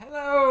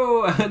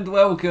and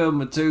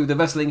welcome to the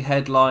Wrestling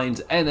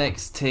Headlines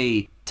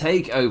NXT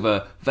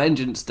Takeover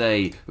Vengeance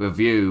Day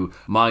review.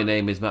 My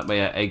name is Matt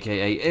Mayer,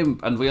 aka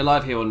Imp, and we are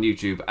live here on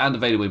YouTube and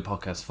available in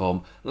podcast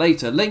form.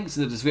 Later, links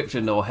in the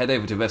description, or head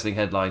over to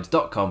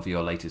WrestlingHeadlines.com for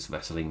your latest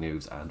wrestling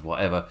news and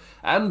whatever.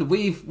 And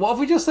what have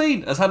we just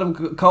seen? Has Adam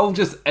Cole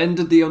just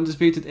ended the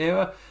Undisputed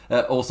Era?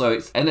 Also,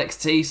 it's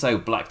NXT, so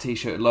black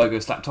t-shirt logo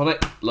slapped on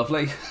it.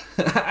 Lovely.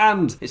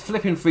 And it's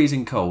flipping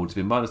freezing cold. It's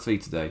been -3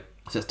 today.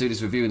 So let's do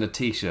this review in a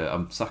t-shirt.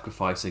 I'm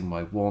sacrificing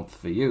my warmth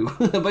for you.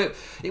 But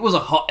it was a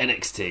hot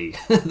NXT.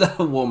 That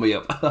warmed me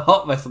up. A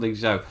hot wrestling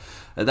show.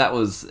 That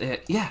was,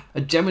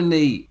 a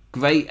genuinely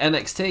great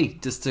NXT.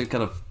 Just to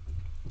kind of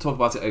talk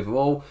about it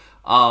overall,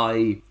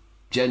 I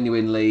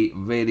genuinely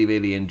really,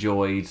 really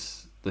enjoyed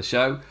the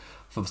show.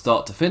 From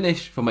start to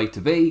finish, from A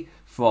to B,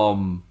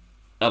 from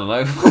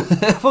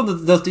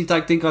the Dusty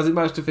Tag Team Classic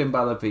match to Finn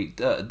Balor, Pete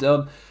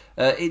Dunne.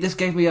 It just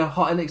gave me a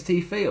hot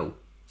NXT feel.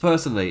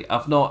 Personally,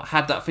 I've not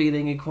had that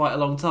feeling in quite a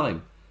long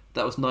time.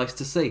 That was nice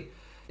to see.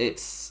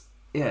 It's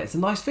a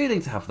nice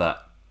feeling to have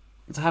that.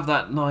 To have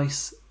that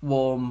nice,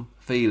 warm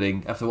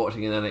feeling after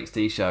watching an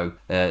NXT show.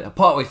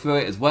 Partway through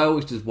it as well,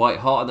 which is white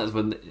hot, and that's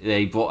when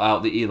they brought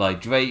out the Eli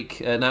Drake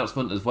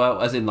announcement as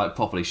well, as in like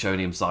properly showing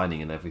him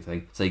signing and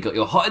everything. So you got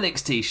your hot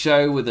NXT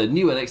show with a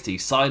new NXT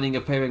signing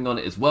appearing on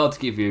it as well to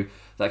give you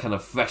that kind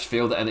of fresh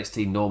feel that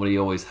NXT normally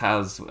always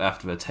has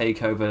after a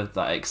takeover,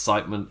 that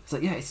excitement. So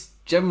yeah, it's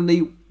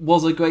generally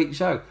was a great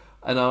show,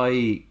 and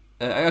I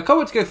can't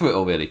wait to go through it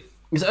all. Really,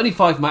 it's only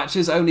 5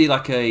 matches, only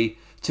like a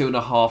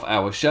 2.5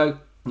 hour show.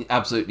 It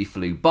absolutely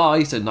flew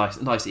by, so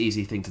nice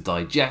easy thing to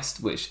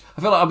digest, which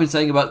I feel like I've been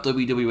saying about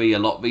WWE a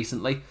lot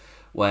recently,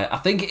 where I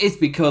think it is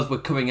because we're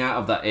coming out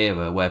of that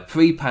era where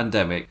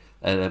pre-pandemic,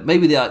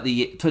 maybe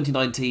the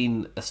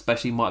 2019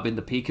 especially might have been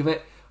the peak of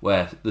it,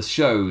 where the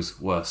shows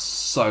were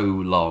so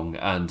long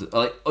and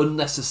like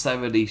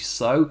unnecessarily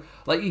so.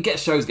 Like you get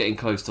shows getting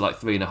close to like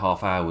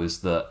 3.5 hours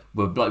that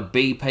were like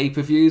B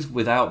pay-per-views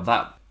without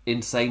that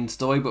insane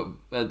story,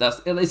 but that's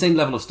the same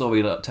level of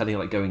story telling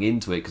like going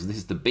into it, because this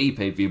is the B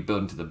pay-per-view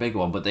building to the big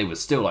one, but they were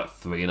still like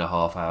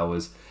 3.5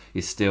 hours.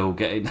 You're still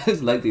getting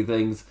those lengthy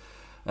things,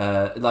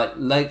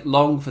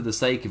 long for the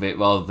sake of it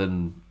rather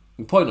than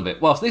the point of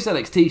it. Whilst this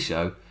NXT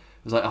show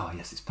was like, oh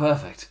yes, it's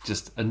perfect,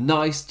 just a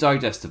nice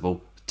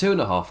digestible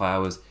 2.5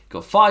 hours,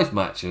 got 5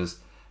 matches,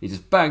 you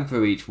just bang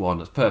through each one,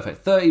 that's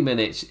perfect, 30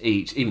 minutes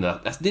each, even though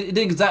it didn't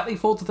exactly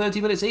fall to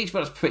 30 minutes each,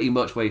 but that's pretty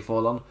much where you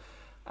fall on.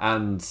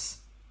 And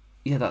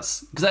yeah,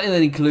 that's because that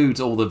then includes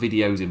all the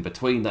videos in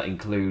between, that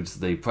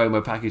includes the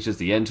promo packages,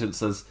 the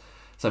entrances,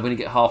 so when you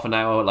get half an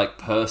hour like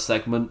per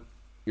segment,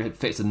 it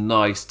fits a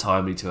nice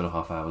timely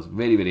 2.5 hours.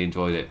 Really, really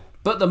enjoyed it.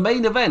 But the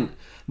main event,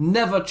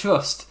 never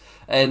trust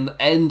an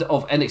end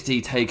of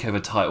NXT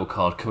TakeOver title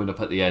card coming up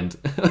at the end.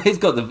 He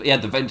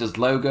had the Vengeance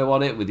logo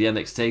on it with the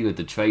NXT, with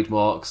the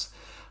trademarks,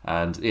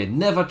 and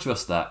never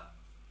trust that.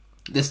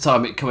 This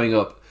time it coming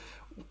up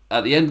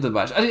at the end of the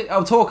match.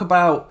 I'll talk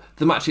about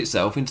the match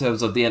itself in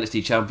terms of the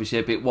NXT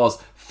Championship. It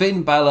was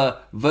Finn Balor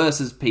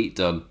versus Pete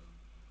Dunne,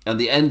 and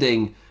the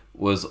ending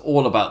was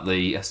all about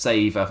the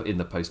save in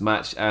the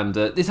post-match, and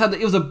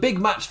it was a big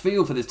match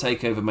feel for this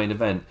TakeOver main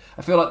event.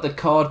 I feel like the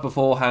card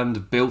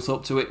beforehand built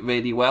up to it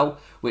really well,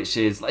 which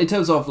is, in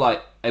terms of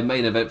like a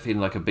main event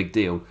feeling like a big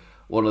deal,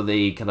 one of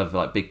the kind of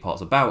like big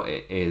parts about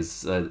it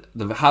is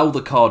how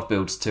the card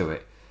builds to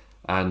it,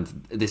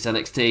 and this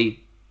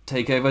NXT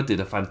TakeOver did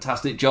a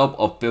fantastic job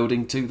of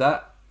building to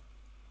that.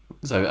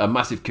 So a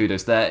massive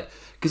kudos there,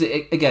 because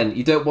again,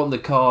 you don't want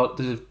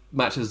the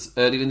matches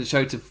earlier in the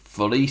show to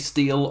fully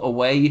steal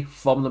away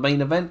from the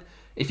main event.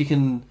 If you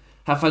can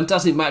have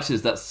fantastic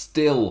matches that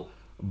still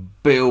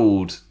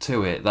build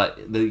to it, that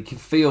you can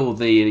feel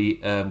the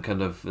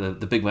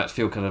the big match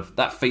feel, kind of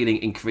that feeling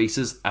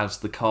increases as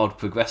the card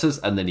progresses,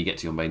 and then you get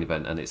to your main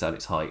event and it's at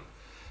its height.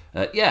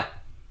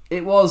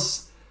 It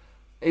wasn't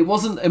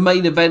a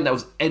main event that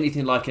was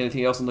anything like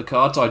anything else on the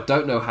card, so I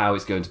don't know how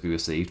it's going to be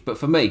received. But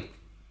for me,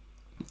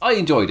 I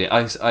enjoyed it.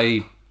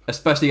 I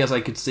especially as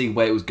I could see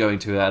where it was going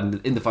to, and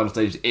in the final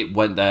stage it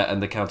went there,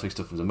 and the countering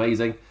stuff was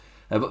amazing.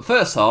 But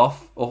first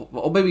half,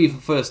 or maybe even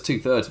first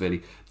 2/3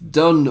 really,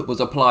 Dunne was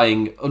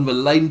applying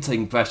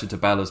unrelenting pressure to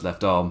Balor's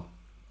left arm,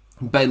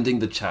 bending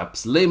the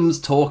champ's limbs,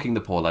 torquing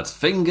the poor lad's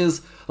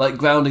fingers, like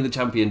grounding the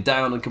champion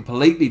down and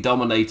completely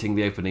dominating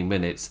the opening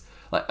minutes.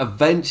 Like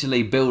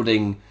eventually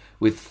building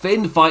with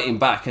Finn fighting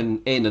back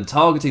and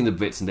targeting the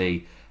Brit's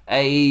knee.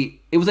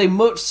 It was a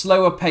much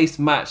slower paced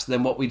match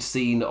than what we'd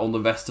seen on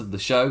the rest of the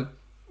show.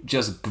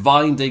 Just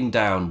grinding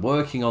down,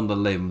 working on the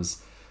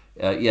limbs.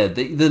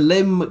 The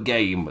limb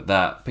game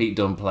that Pete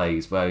Dunne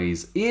plays, where he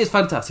is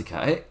fantastic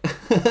at it.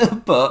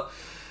 But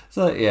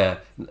so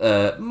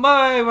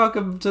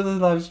welcome to the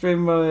live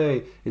stream,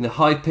 in a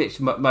high pitched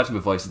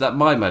Majima voice. Is that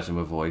my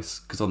Majima voice?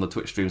 Because on the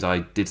Twitch streams I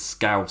did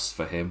scouse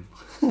for him.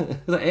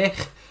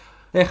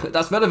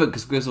 That's relevant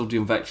because Grizzled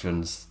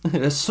veterans.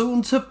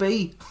 Soon to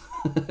be.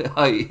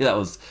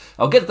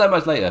 I'll get to that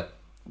much later.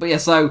 But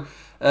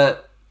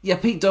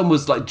Pete Dunne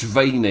was like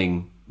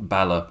draining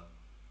Balor,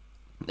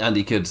 and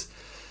he could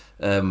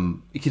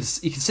You can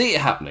see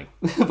it happening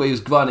where he was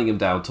grinding him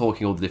down,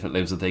 talking all the different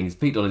limbs and things.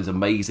 Pete Dunne is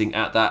amazing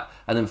at that,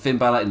 and then Finn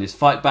Balor in his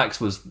fight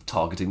backs was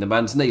targeting the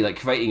man's knee, like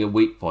creating a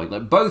weak point.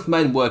 Like both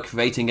men were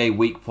creating a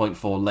weak point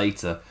for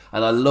later,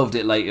 and I loved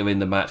it later in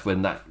the match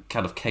when that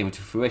kind of came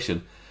to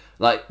fruition.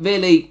 Like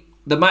really,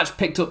 the match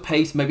picked up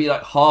pace maybe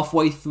like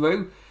halfway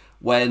through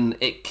when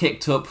it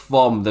kicked up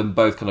from them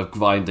both kind of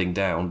grinding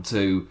down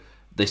to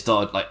they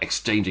started like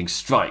exchanging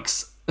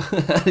strikes.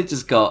 It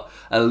just got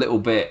a little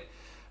bit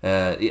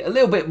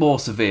more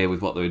severe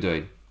with what they were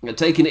doing.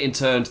 Taking it in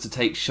turns to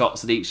take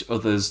shots at each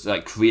other's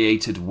like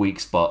created weak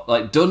spot.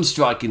 Like Dunne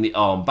striking the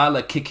arm,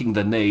 Balor kicking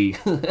the knee.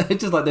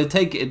 It's just like they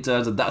take it in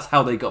turns and that's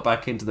how they got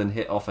back into then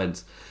hit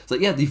offense. So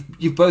yeah,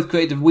 you've both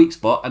created a weak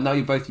spot and now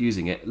you're both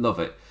using it. Love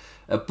it.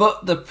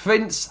 But the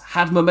Prince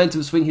had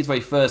momentum swing his way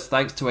first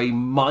thanks to a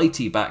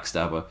mighty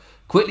backstabber.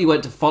 Quickly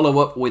went to follow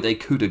up with a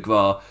coup de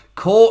grace,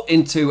 caught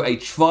into a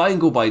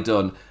triangle by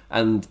Dunne,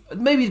 and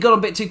maybe he'd gone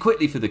a bit too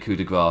quickly for the coup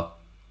de grace.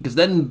 Because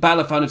then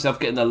Balor found himself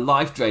getting the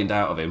life drained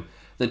out of him.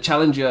 The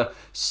challenger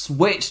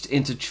switched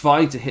into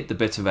trying to hit the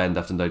bitter end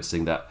after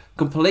noticing that.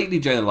 Completely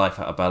drained the life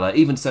out of Balor.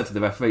 Even said to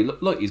the referee,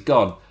 look, he's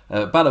gone.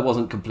 Balor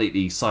wasn't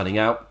completely signing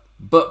out,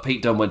 but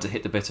Pete Dunne went to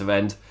hit the bitter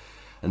end.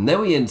 And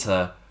then we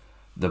enter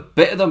the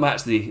bit of the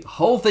match the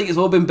whole thing has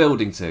all been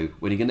building to.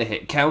 When you're going to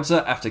hit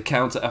counter after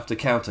counter after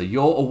counter,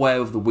 you're aware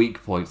of the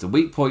weak points. The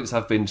weak points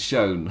have been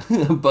shown,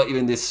 but you're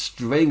in this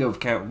string of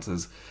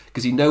counters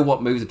because you know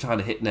what moves are trying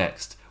to hit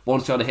next.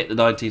 One's trying to hit the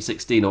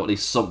 1916 or at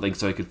least something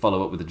so he could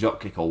follow up with a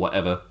dropkick or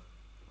whatever.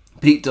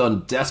 Pete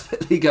Dunne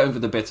desperately going for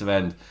the bitter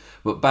end,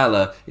 but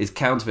Balor is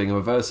countering and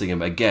reversing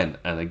him again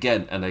and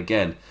again and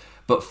again.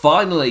 But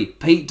finally,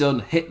 Pete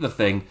Dunne hit the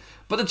thing,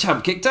 but the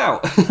champ kicked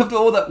out. After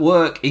all that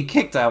work, he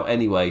kicked out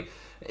anyway.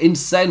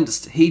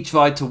 Incensed, he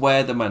tried to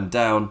wear the man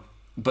down,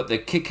 but the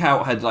kick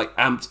out had like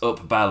amped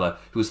up Balor,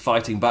 who was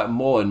fighting back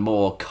more and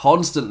more,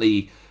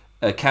 constantly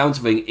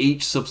countering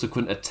each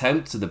subsequent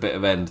attempt to the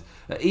bitter end.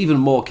 Even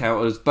more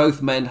counters,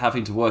 both men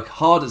having to work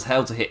hard as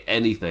hell to hit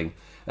anything.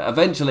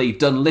 Eventually,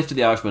 Dunne lifted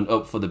the Irishman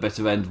up for the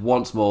bitter end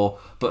once more,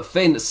 but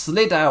Finn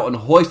slid out and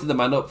hoisted the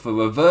man up for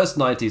reverse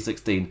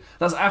 1916.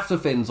 That's after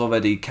Finn's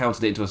already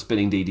countered it into a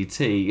spinning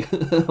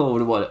DDT,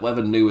 or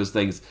whatever newest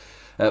things.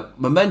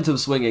 Momentum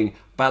swinging,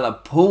 Balor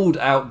pulled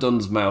out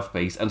Dunne's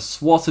mouthpiece and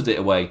swatted it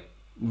away.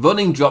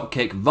 Running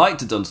dropkick right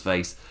to Dunne's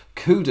face,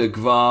 coup de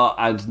grace,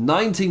 and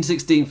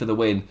 1916 for the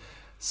win.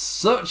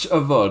 Such a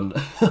run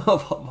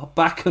of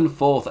back and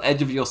forth,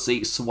 edge of your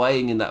seat,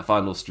 swaying in that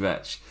final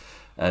stretch.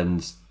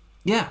 And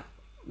yeah,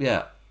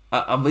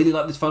 I really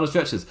like these final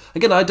stretches.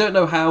 Again, I don't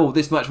know how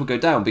this match will go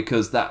down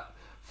because that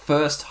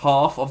first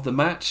half of the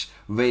match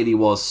really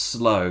was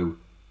slow,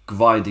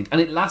 grinding,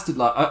 and it lasted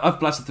like I've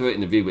blasted through it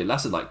in the review, but it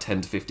lasted like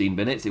 10 to 15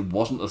 minutes. It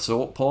wasn't a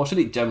short portion.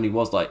 It generally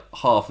was like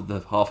half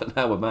an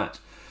hour match,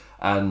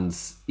 and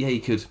yeah, you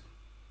could,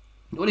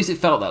 or at least it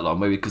felt that long,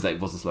 maybe because it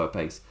was a slower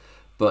pace.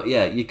 But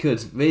yeah, you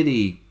could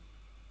really,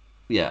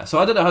 yeah. So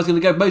I don't know how it's going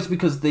to go, mostly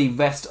because the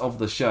rest of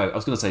the show, I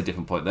was going to say a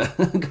different point there,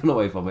 gone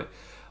away from it.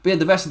 But yeah,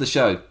 the rest of the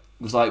show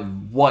was like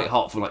white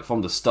hot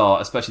from the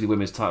start, especially the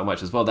women's title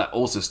match as well. That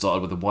also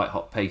started with a white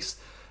hot pace,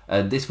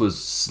 and this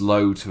was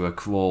slow to a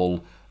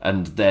crawl.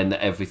 And then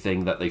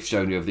everything that they've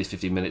shown you over these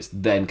 15 minutes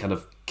then kind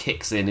of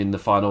kicks in the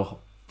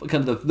final,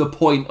 kind of the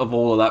point of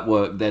all of that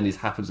work then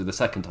happens in the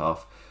second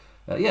half.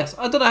 Yes,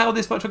 I don't know how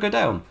this match will go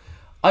down.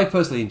 I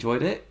personally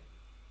enjoyed it,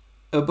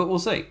 but we'll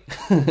see.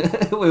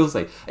 We'll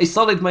see. A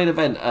solid main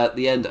event at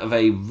the end of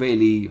a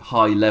really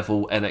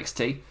high-level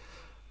NXT.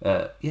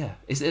 Yeah,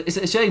 it's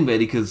a shame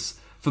really, because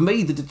for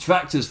me the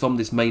detractors from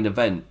this main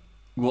event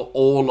were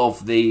all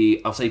of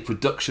the, I'll say,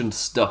 production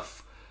stuff,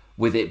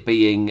 with it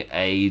being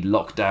a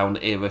lockdown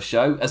era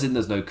show, as in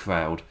there's no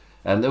crowd.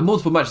 And there are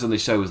multiple matches on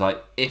this show. It was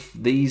like, if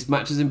these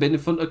matches had been in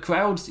front of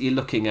crowds, you're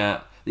looking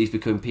at these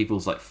becoming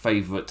people's like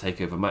favourite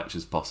takeover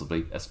matches,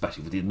 possibly,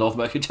 especially with the North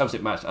American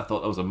Championship match. I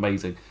thought that was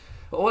amazing,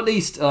 or at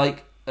least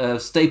like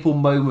staple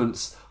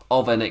moments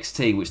of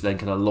NXT, which then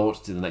kind of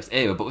launched to the next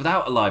era. But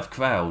without a live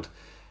crowd,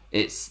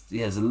 there's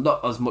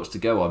as much to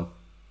go on.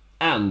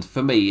 And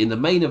for me, in the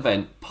main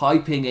event,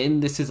 piping in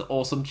 "This Is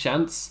Awesome"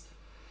 chants,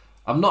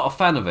 I'm not a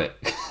fan of it.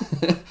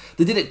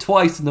 They did it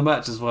twice in the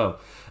match as well.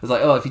 It's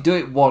like, oh, if you do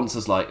it once,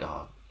 it's like,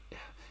 oh,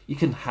 you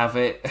can have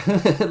it.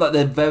 Like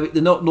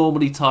they're not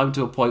normally timed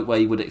to a point where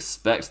you would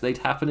expect they'd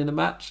happen in a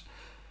match,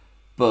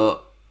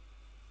 but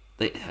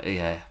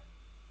yeah.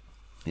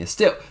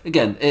 Still,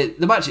 again,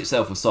 the match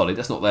itself was solid.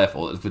 That's not their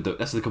fault.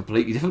 That's a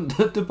completely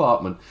different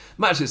department.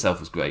 Match itself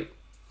was great.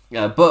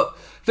 Yeah, but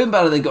Finn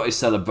Balor then got his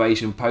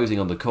celebration, posing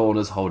on the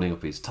corners, holding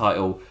up his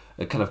title.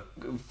 Kind of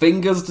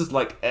fingers just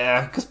like,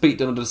 because Pete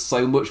Dunne does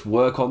so much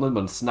work on them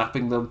and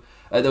snapping them.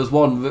 There was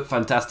one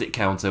fantastic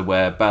counter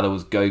where Balor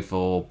was going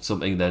for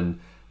something, then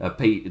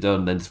Pete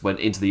Dunne then just went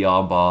into the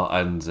armbar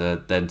and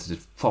then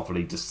just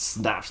properly just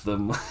snapped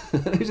them.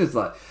 It's just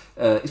like,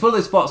 it's one of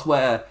those spots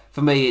where,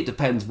 for me, it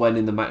depends when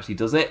in the match he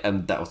does it,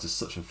 and that was just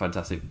such a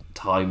fantastic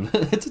time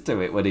to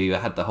do it, when he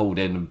had the hold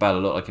in and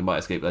Balor looked like he might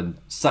escape, then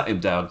sat him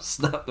down,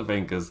 snapped the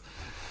fingers.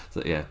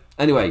 So yeah.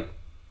 Anyway,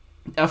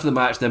 after the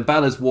match, then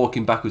Balor's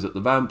walking backwards up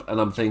the ramp,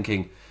 and I'm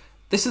thinking,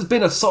 this has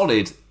been a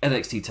solid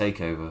NXT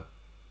takeover.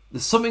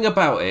 There's something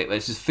about it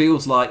that just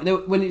feels like,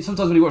 sometimes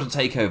when you watch a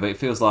takeover, it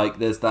feels like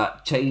there's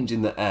that change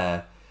in the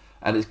air,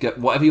 and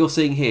whatever you're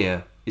seeing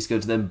here is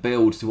going to then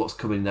build to what's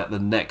coming at the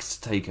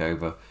next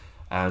takeover.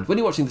 And when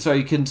you're watching the show,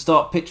 you can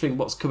start picturing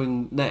what's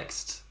coming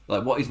next,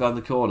 like what is around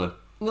the corner.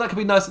 And that could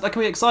be nice. That could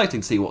be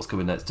exciting to see what's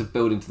coming next, to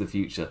build into the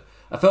future.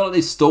 I felt like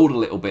they stalled a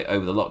little bit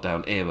over the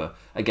lockdown era.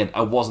 Again,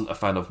 I wasn't a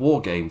fan of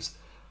War Games.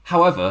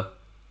 However,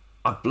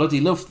 I bloody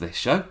loved this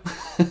show.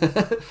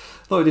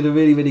 Thought it did a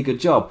really, really good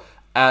job.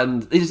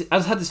 And I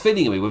just had this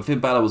feeling in me when Finn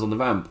Balor was on the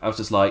ramp. I was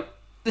just like,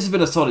 this has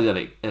been a solid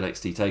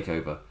NXT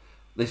takeover.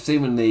 They've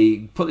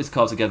seemingly put this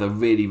card together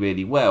really,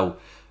 really well.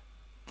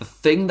 The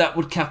thing that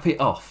would cap it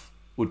off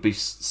would be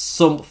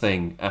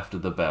something after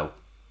the bell.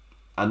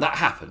 And that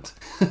happened.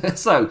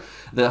 So,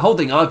 the whole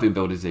thing I've been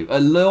building to,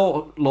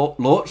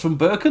 Lorch from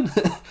Birken?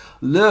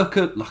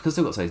 Lurken, I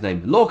still got to say his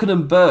name. Lorcan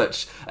and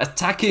Birch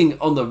attacking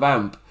on the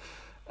ramp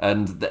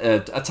and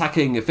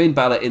attacking Finn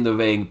Balor in the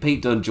ring.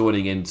 Pete Dunne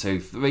joining into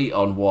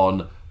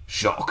 3-on-1.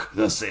 Shock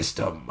the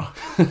system.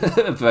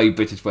 A very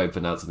British way of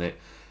pronouncing it.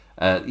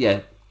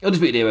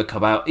 Undisputed Era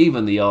come out,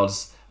 even the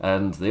odds,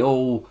 and they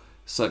all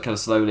kind of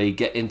slowly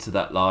get into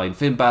that line.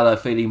 Finn Balor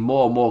feeling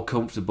more and more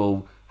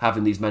comfortable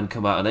having these men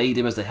come out and aid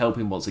him as they help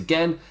him once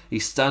again.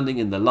 He's standing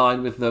in the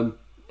line with them,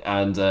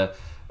 and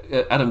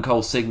Adam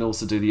Cole signals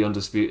to do the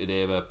Undisputed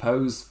Era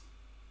pose.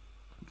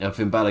 And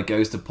Finn Balor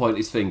goes to point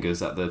his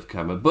fingers at the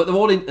camera. But they're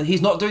all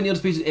he's not doing the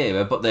Undisputed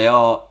Era, but they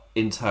are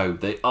in tow.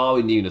 They are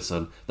in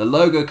unison. The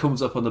logo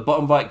comes up on the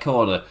bottom right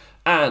corner,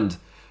 and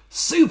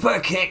super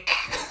kick!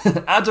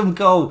 Adam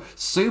Cole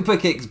super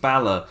kicks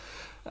Balor,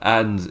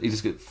 and he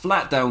just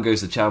flat down goes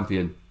the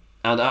champion.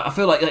 And I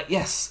feel like,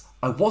 yes,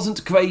 I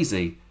wasn't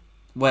crazy,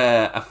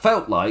 where I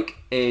felt like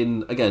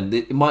again,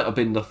 it might have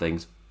been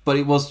nothings, but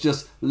it was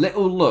just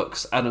little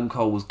looks Adam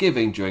Cole was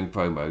giving during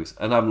promos,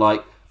 and I'm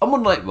like, on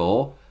One Night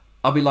Raw,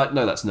 I'll be like,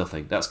 no, that's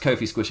nothing. That's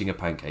Kofi squishing a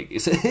pancake.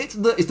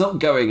 It's not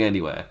going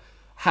anywhere.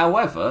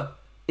 However,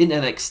 in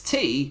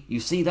NXT, you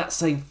see that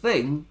same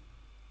thing.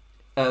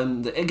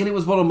 And again, it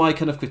was one of my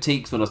kind of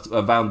critiques when I was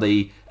around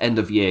the end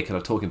of year kind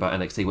of talking about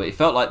NXT, where it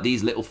felt like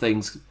these little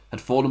things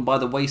had fallen by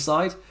the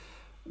wayside,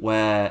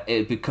 where it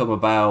had become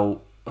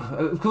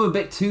a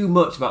bit too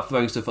much about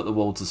throwing stuff at the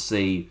wall to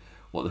see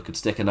what they could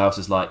stick. And I was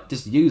just like,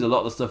 just use a lot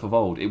of the stuff of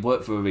old. It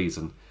worked for a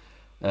reason.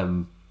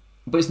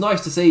 But it's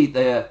nice to see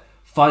they're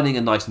finding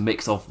a nice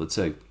mix of the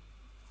two.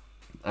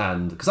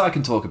 And because I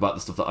can talk about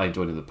the stuff that I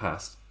enjoyed in the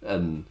past,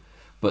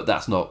 but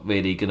that's not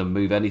really going to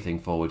move anything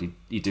forward.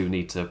 You do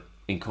need to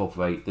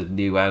incorporate the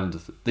new and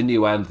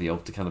the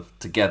old to kind of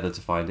together to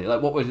find it.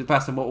 Like what worked in the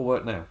past and what will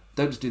work now.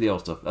 Don't just do the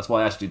old stuff. That's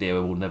why Attitude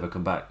Era will never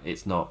come back.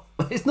 It's not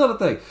a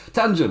thing.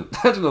 Tangent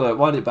alert,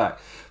 wind it back.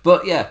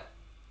 But yeah.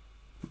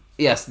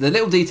 Yes, the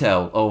little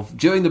detail of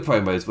during the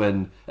promos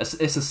when it's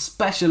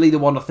especially the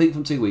one I think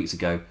from 2 weeks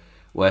ago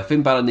where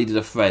Finn Balor needed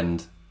a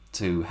friend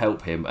to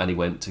help him and he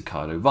went to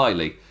Kyle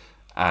O'Reilly,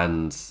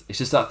 and it's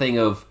just that thing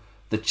of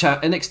the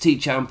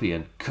NXT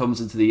champion comes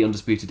into the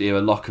Undisputed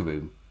Era locker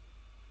room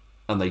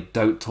and they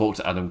don't talk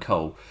to Adam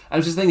Cole. And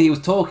it's just thinking he was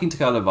talking to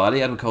Kyle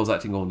O'Reilly, Adam Cole's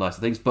acting all nice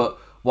things, but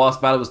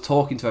whilst Balor was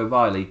talking to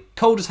O'Reilly,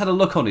 Cole just had a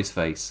look on his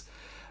face.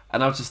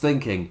 And I was just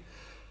thinking,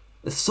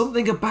 there's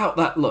something about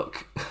that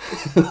look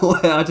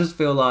where I just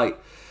feel like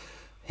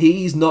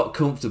he's not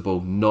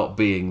comfortable not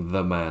being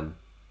the man.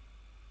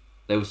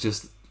 There was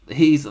just,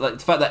 he's like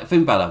the fact that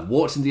Finn Balor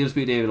walked into the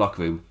Undisputed Era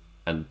locker room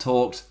and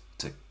talked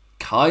to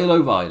Kyle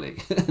O'Reilly,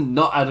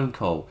 not Adam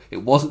Cole. It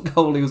wasn't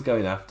Cole he was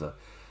going after.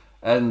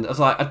 And I was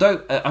like,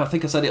 I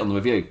think I said it on the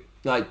review.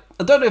 Like,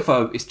 I don't know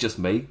if it's just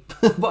me,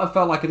 but I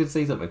felt like I did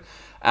see something.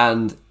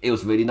 And it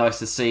was really nice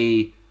to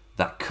see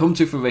that come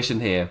to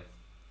fruition here.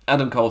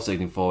 Adam Cole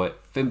signaling for it.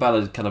 Finn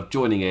Balor kind of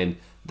joining in.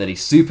 Then he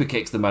super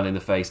kicks the man in the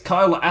face.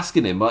 Kyle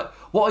asking him, like,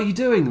 what are you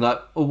doing? Like,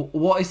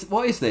 what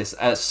is this?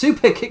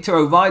 Super kick to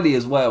O'Reilly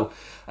as well.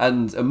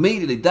 And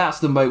immediately that's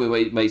the moment where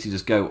it makes you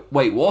just go,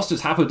 wait, what's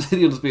just happened to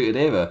the Undisputed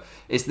Era?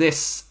 Is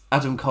this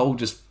Adam Cole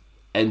just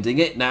ending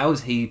it now?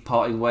 Is he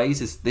parting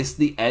ways? Is this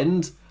the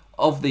end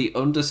of the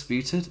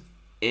Undisputed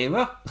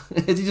Era?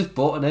 Has he just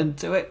brought an end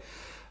to it?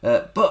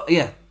 But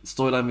yeah,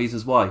 storyline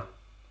reasons why.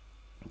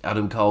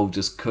 Adam Cole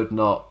just could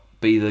not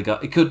be the guy.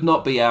 He could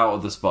not be out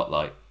of the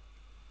spotlight.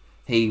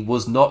 He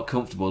was not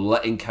comfortable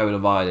letting Kyle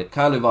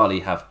O'Reilly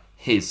have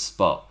his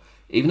spot.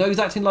 Even though he was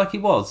acting like he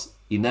was,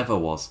 he never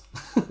was.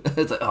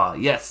 It's like,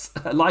 yes,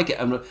 I like it.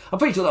 I'm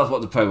pretty sure that's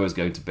what the promo is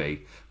going to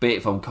be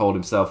it from Cole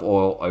himself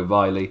or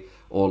O'Reilly,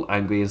 all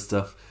angry and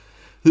stuff.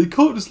 He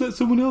can't just let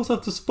someone else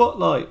have the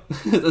spotlight.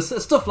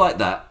 Stuff like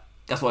that.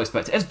 That's what I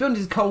expected. It's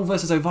been Cole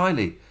versus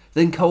O'Reilly,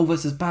 then Cole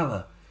versus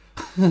Balor.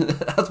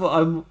 That's what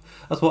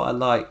I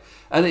like.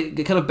 And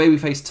it kind of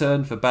babyface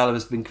turn for Balor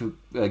has been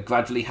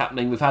gradually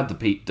happening. We've had the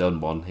Pete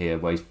Dunne one here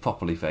where he's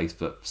properly faced,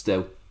 but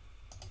still,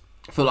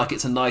 I feel like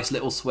it's a nice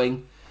little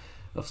swing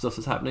of stuff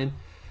that's happening.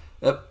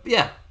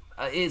 Yeah,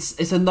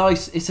 it's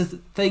a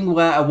thing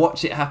where I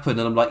watch it happen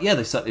and I'm like, yeah,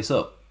 they set this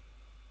up.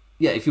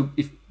 Yeah,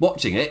 if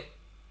watching it,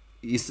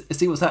 you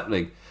see what's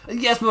happening.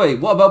 Yes, boy.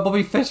 What about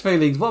Bobby Fish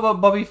feelings? What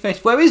about Bobby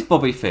Fish? Where is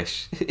Bobby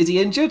Fish? Is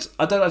he injured?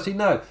 I don't actually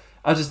know.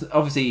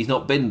 Obviously he's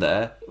not been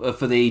there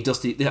for the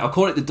Dusty. I'll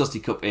call it the Dusty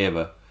Cup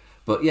era.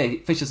 But yeah,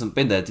 Fish hasn't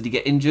been there. Did he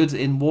get injured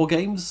in War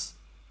Games,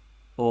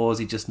 or is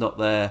he just not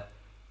there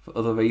for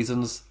other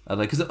reasons? I don't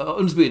know, because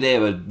Undisputed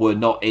Era were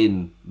not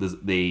in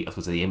the I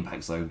suppose the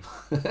Impact Zone.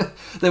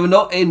 They were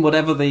not in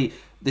whatever the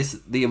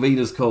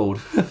arena's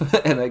called for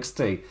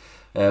NXT.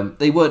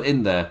 They weren't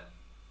in there.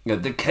 You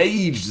know, the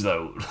Cage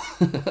Zone.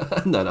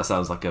 No, that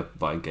sounds like a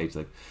Brian Cage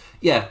thing.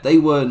 Yeah, they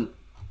weren't.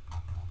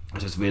 I'm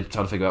just trying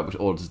to figure out which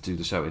order to do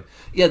the show in.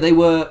 Yeah, they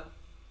were.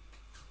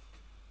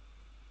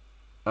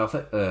 I'm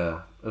trying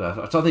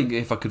to think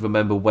if I could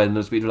remember when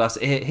Undisputed were last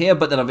here,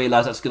 but then I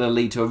realised that's going to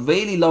lead to a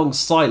really long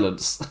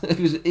silence. It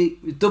was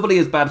doubly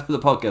as bad for the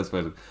podcast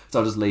version, so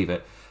I'll just leave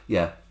it.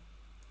 Yeah.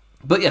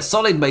 But yeah,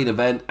 solid main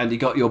event, and you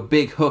got your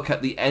big hook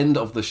at the end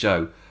of the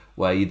show,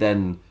 where you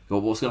then go,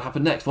 what's going to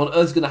happen next? What on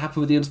earth is going to happen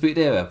with the Undisputed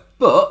Era?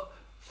 But,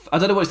 I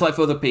don't know what it's like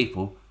for other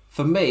people.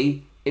 For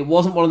me, it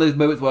wasn't one of those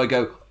moments where I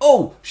go,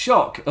 oh,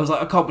 shock. I was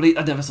like, I can't believe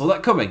I never saw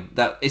that coming.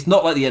 That it's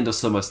not like the end of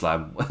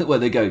SummerSlam, where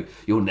they go,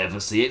 you'll never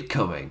see it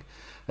coming.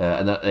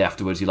 And then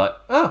afterwards you're like,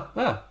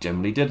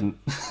 generally didn't.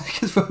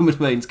 Because Roman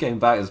Reigns came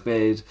back and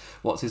speared,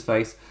 what's his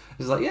face?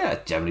 It's like, yeah,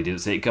 generally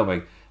didn't see it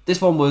coming.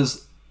 This one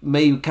was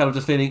me kind of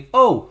just feeling,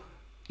 oh,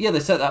 yeah, they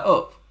set that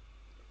up.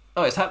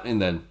 Oh, it's happening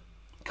then.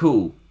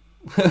 Cool.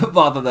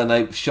 Rather than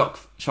a shock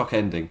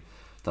ending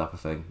type of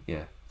thing.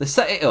 Yeah. They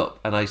set it up,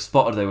 and I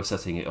spotted they were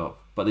setting it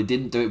up, but they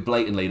didn't do it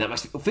blatantly. That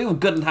makes me feel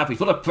good and happy. It's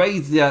what I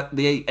praise the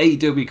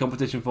AEW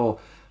competition for,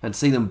 and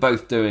see them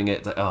both doing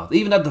it. They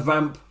even had the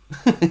ramp.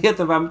 He had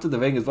the ramp to the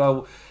ring as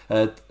well,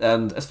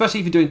 and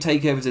especially if you're doing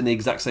takeovers in the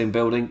exact same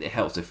building, it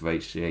helps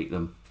differentiate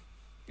them.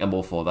 I'm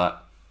all for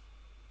that.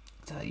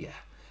 So yeah.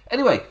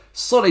 Anyway,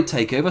 solid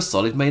takeover,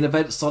 solid main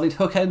event, solid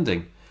hook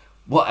ending.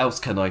 What else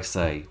can I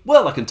say?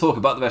 Well, I can talk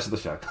about the rest of the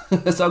show.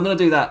 So I'm going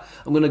to do that.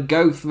 I'm going to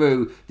go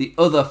through the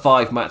other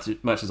 5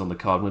 matches on the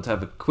card. I'm going to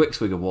have a quick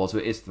swig of water.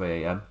 It is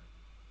 3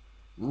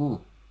 a.m.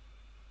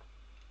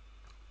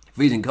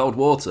 Freezing cold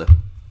water.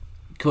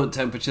 Current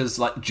temperatures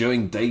like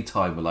during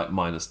daytime were like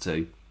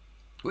 -2,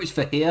 which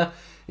for here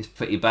is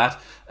pretty bad.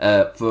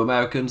 For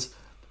Americans,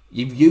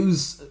 you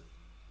use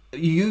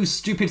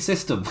stupid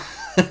system.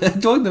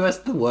 Join the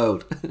rest of the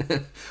world.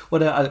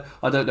 Well,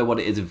 I don't know what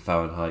it is in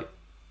Fahrenheit.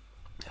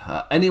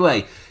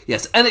 Anyway,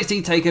 yes,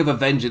 NXT TakeOver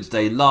Vengeance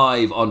Day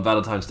live on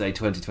Valentine's Day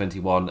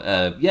 2021.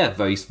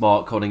 Very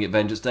smart calling it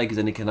Vengeance Day because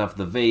then you can have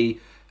the V.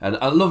 And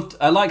I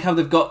like how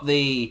they've got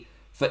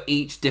for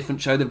each different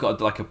show they've got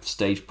like a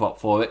stage prop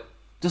for it.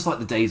 Just like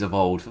the days of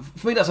old.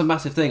 For me, that's a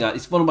massive thing.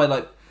 It's one of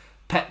my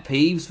pet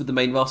peeves with the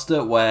main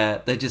roster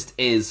where there just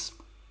is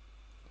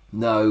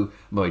no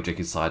Murray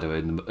drinking cider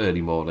in the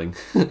early morning.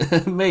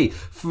 Me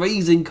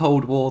freezing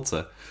cold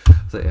water.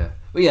 So yeah,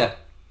 but yeah,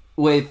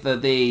 with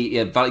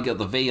Valley got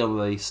the V on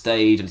the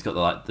stage and it's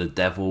got the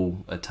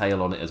devil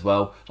tail on it as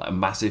well. Like a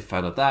massive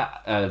fan of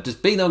that.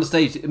 Just being on the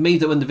stage, it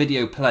means that when the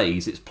video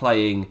plays, it's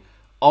playing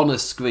on a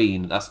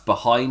screen that's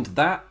behind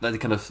that they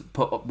kind of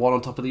put one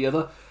on top of the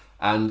other.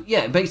 And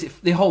yeah, it makes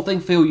the whole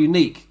thing feel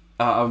unique.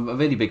 I'm a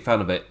really big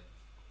fan of it.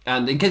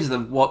 And in case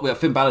of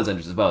Finn Balor's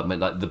entrance as well, it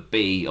meant the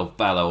B of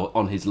Balor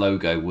on his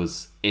logo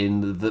was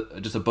in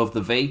just above the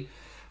V. I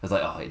was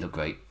like, oh, it looked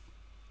great.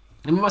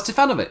 I'm a massive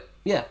fan of it.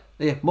 Yeah,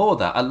 more of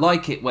that. I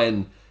like it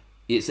when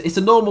it's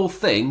a normal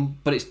thing,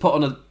 but it's put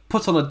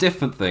on a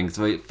different thing,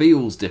 so it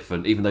feels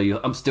different. Even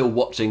though I'm still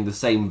watching the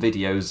same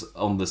videos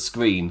on the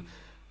screen.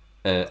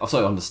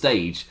 On the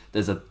stage.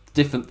 There's a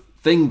different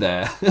thing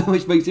there,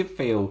 which makes it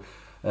feel.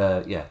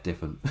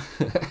 Different.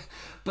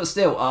 But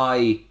still,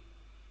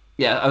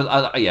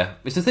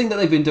 it's a thing that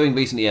they've been doing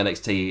recently.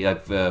 NXT,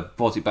 I've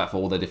brought it back for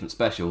all their different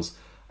specials,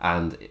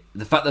 and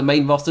the fact that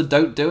main roster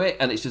don't do it,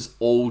 and it's just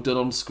all done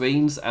on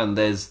screens, and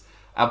there's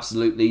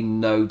absolutely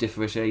no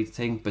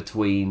differentiating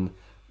between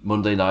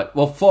Monday night.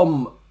 Well,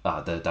 from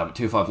damn it,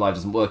 205 Live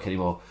doesn't work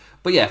anymore.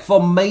 But yeah,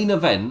 from main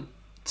event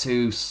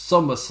to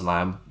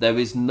SummerSlam, there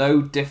is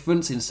no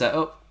difference in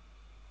setup,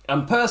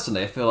 and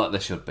personally, I feel like there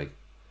should be.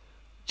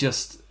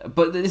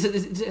 But there's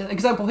an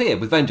example here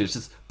with Vengeance.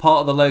 Just part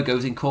of the logo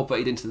is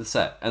incorporated into the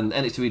set, and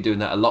NXT are doing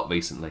that a lot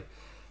recently,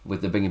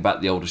 with them bringing back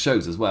the older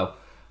shows as well.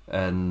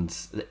 And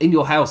In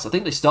Your House, I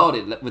think they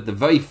started with the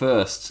very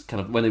first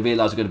kind of when they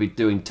realised they're going to be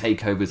doing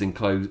takeovers in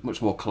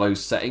much more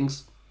closed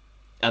settings,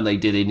 and they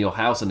did In Your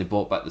House, and they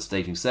brought back the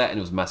staging set, and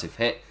it was a massive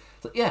hit.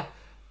 So yeah,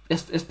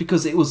 it's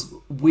because it was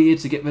weird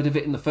to get rid of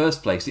it in the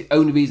first place. The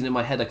only reason in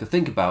my head I could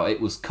think about it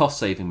was cost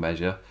saving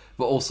measure,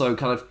 but also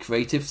kind of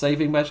creative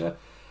saving measure.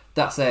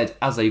 That said,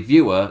 as a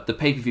viewer, the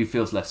pay-per-view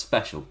feels less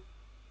special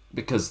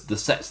because the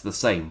set's the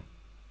same.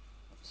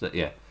 So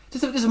yeah,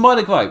 just a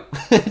minor gripe.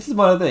 It's a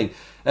minor thing.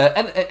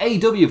 And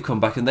AEW have come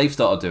back and they've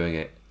started doing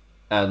it.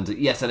 And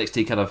yes,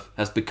 NXT kind of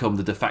has become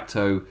the de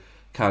facto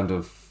kind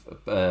of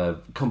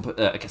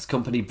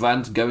company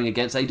brand going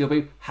against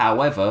AEW.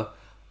 However,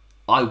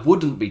 I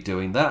wouldn't be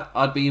doing that.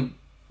 I'd be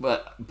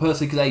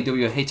personally, because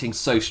AEW are hitting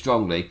so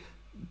strongly.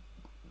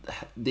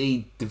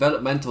 The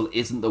developmental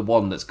isn't the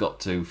one that's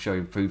got to show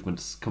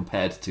improvements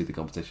compared to the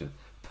competition.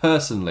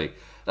 Personally,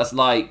 that's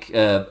like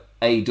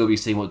AEW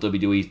seeing what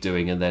WWE's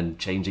doing and then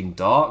changing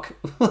dark.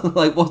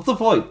 Like, what's the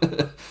point?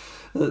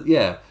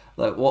 Yeah,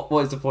 like what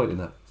is the point in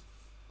that?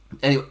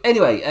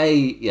 Anyway,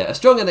 a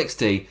strong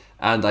NXT,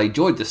 and I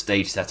enjoyed the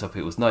stage setup.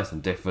 It was nice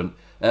and different.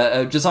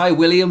 Josiah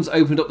Williams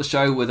opened up the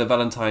show with a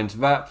Valentine's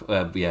rap.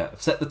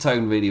 Set the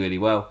tone really, really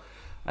well.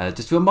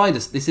 Just to remind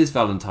us, this is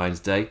Valentine's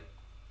Day.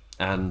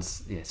 And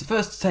it's the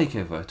first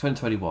takeover,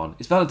 2021.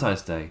 It's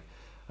Valentine's Day,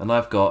 and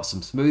I've got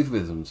some smooth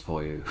rhythms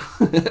for you.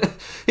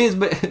 Here's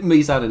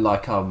me sounding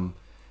like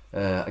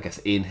I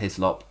guess Ian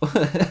Hislop.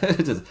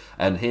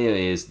 And here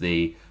is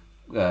the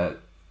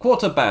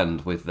quarter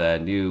band with their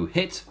new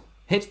hit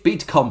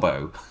beat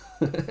combo.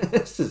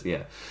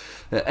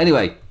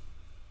 Anyway,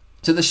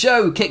 so the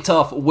show kicked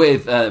off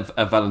with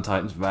a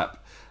Valentine's rap.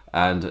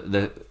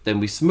 And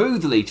then we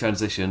smoothly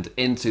transitioned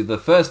into the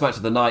first match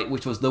of the night,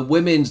 which was the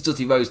Women's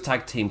Dusty Rhodes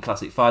Tag Team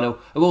Classic Final.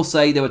 I will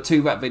say there were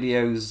 2 rap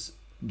videos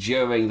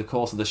during the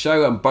course of the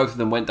show, and both of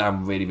them went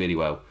down really, really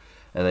well.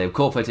 They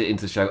incorporated it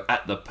into the show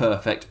at the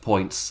perfect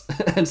points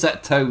and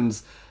set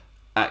tones,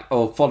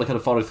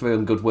 followed through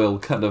on goodwill,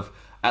 kind of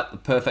at the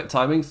perfect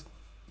timings.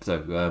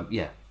 So,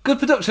 good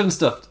production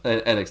stuff,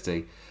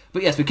 NXT.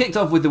 But yes, we kicked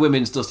off with the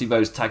Women's Dusty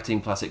Rhodes Tag Team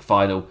Classic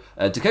Final.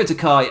 Dakota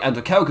Kai and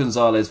Raquel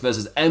Gonzalez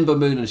versus Ember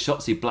Moon and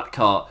Shotzi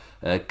Blackheart.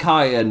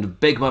 Kai and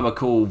Big Mama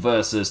Cool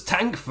versus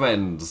Tank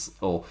Friends.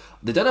 Or,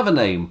 they don't have a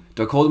name.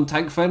 Do I call them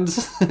Tank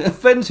Friends?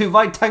 Friends who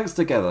ride tanks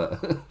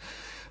together.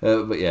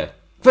 But yeah,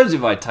 friends who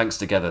ride tanks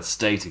together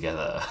stay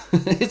together.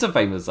 It's a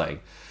famous saying.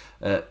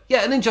 An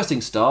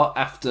interesting start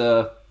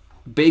after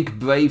big,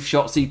 brave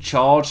Shotzi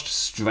charged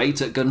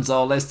straight at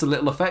Gonzalez to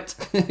little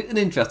effect. An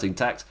interesting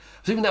tact.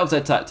 Assuming that was their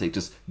tactic,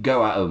 just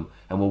go at them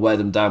and we'll wear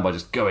them down by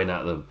just going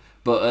at them.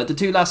 But the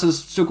 2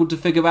 lasses struggled to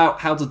figure out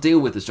how to deal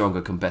with the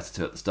stronger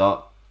competitor at the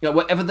start.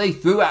 Whatever they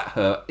threw at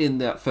her in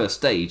that first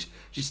stage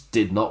just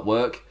did not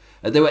work.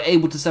 They were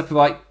able to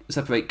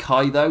separate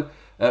Kai though.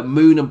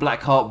 Moon and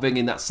Blackheart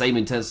bringing that same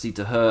intensity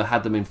to her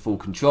had them in full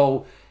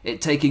control.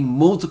 It taking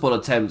multiple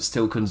attempts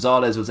till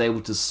Gonzalez was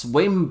able to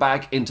swim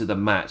back into the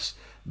match.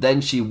 Then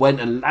she went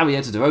and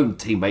lariated her own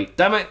teammate.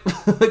 Damn it,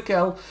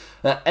 Raquel.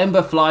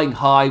 Ember flying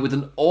high with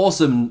an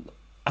awesome,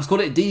 I was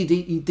calling it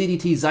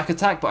DDT Zack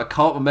attack, but I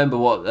can't remember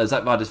what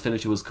Zack Ryder's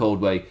finisher was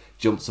called, where he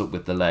jumps up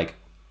with the leg.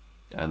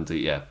 And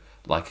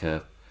like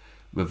a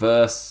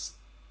reverse,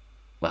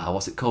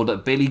 what's it called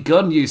that Billy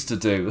Gunn used to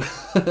do?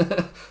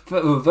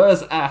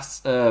 Reverse ass,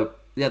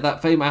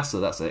 that fame asser,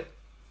 that's it.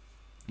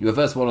 You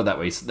reverse one of that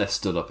way, they're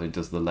stood up and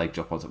does the leg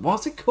drop on.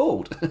 What's it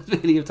called? It's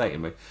really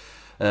irritating me.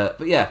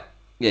 But yeah.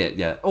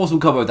 Awesome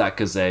combo of that,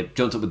 because they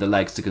jumped up with the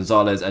legs to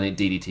Gonzalez and it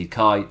DDT'd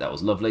Kai. That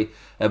was lovely.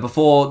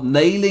 Before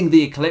nailing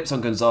the Eclipse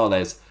on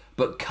Gonzalez,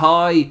 but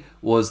Kai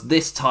was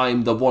this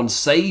time the one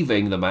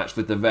saving the match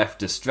with the ref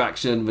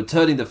distraction,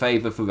 returning the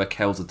favour for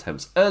Raquel's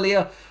attempts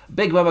earlier.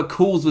 Big Mama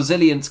Cool's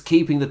resilience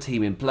keeping the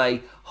team in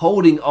play,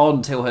 holding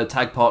on till her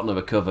tag partner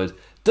recovered.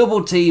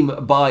 Double team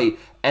by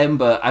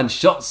Ember and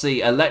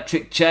Shotzi,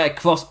 electric chair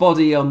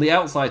crossbody on the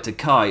outside to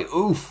Kai.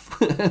 Oof.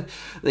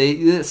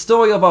 The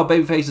story of our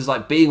babyface is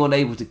like being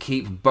unable to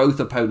keep both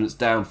opponents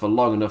down for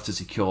long enough to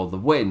secure the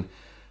win.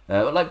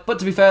 But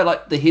to be fair,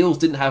 the heels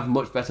didn't have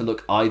much better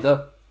luck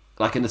either.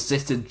 Like an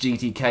assisted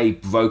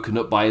GTK broken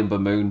up by Ember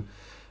Moon.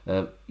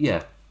 Did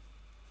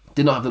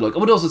not have the luck. I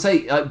would also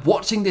say,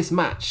 watching this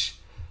match,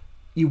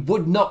 you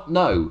would not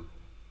know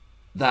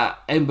that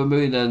Ember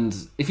Moon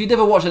and... If you'd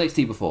never watched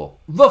NXT before,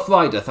 Rough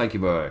Rider, thank you,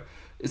 Murray.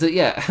 Is that,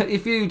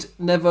 if you'd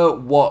never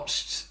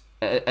watched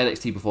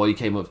NXT before, you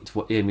came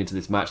into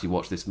this match, came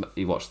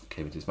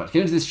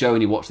into this show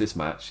and you watched this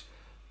match,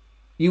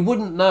 you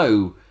wouldn't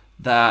know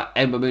that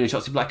Ember Moon and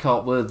Shotzi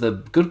Blackheart were the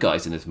good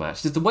guys in this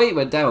match. Just the way it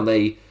went down,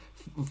 they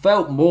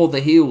felt more the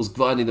heels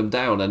grinding them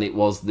down, and it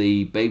was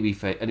the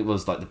babyface, and it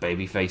was like the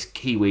babyface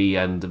Kiwi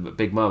and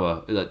Big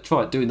Mama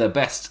doing their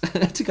best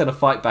to kind of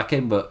fight back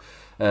in, but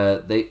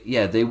they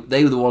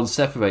were the ones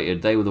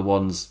separated. They were the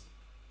ones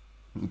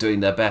doing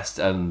their best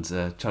and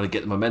trying to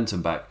get the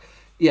momentum back.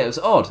 It was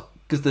odd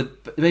because the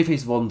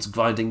babyface one's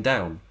grinding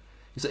down.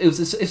 It was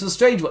a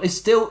strange one. It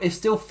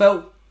still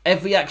felt,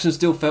 every action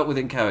still felt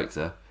within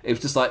character. It was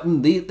just like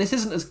this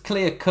isn't as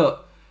clear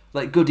cut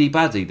like goody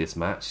baddie. This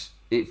match,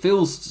 it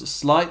feels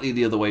slightly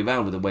the other way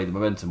around with the way the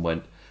momentum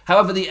went.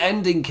 However, the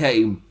ending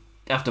came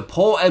after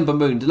poor Ember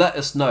Moon to let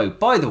us know,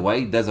 by the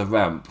way, there's a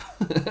ramp.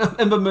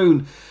 Ember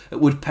Moon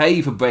would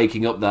pay for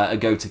breaking up that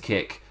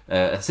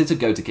a sitter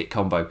go to kick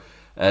combo,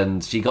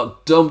 and she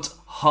got dumped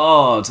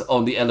hard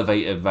on the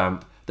elevated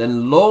ramp,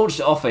 then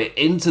launched off it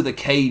into the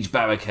cage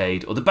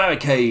barricade, or the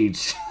barricade.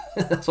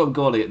 That's what I'm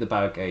calling it, the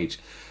barricade.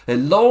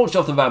 Then launched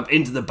off the ramp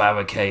into the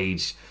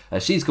barricade.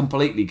 She's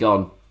completely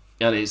gone.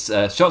 And it's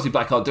Shotzi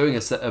Blackheart doing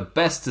her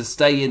best to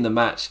stay in the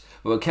match,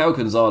 Raquel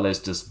Gonzalez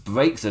just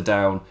breaks her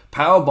down,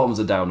 power bombs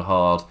her down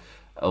hard,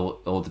 or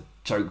the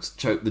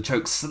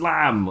choke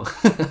slam,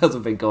 as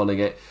I've been calling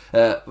it.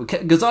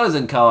 Gonzalez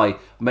and Kai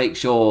make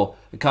sure,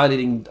 Kai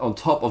leading on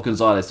top of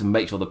Gonzalez to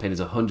make sure the pin is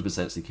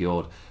 100%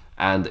 secured.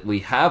 And we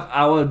have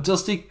our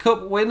Dusty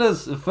Cup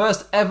winners, the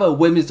first ever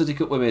women's Dusty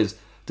Cup winners,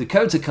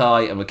 Dakota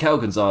Kai and Raquel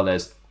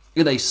Gonzalez,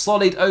 in a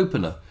solid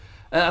opener.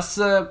 That's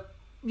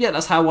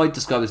how I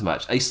describe this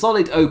match. A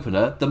solid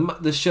opener,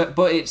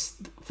 but it's,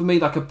 for me,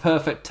 like a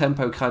perfect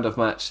tempo kind of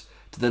match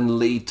to then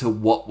lead to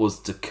what was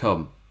to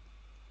come.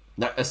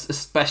 Now,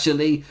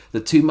 especially the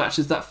two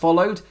matches that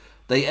followed,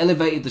 they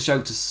elevated the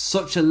show to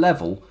such a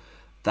level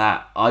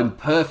that I'm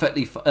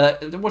perfectly...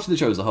 watching the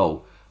show as a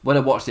whole, when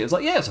I watched it, I was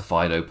like, yeah, it's a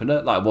fine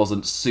opener. Like, I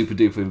wasn't super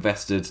duper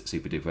invested.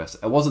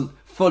 I wasn't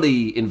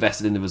fully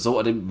invested in the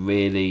result. I didn't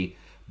really...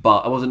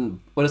 But I wasn't...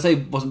 When I say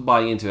wasn't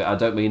buying into it, I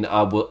don't mean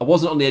I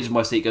wasn't on the edge of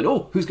my seat going,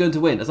 oh, who's going to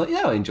win? I was like,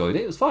 yeah, I enjoyed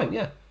it. It was fine,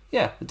 yeah.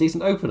 Yeah, a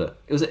decent opener.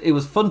 It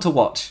was fun to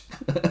watch.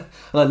 And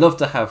I love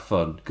to have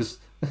fun, because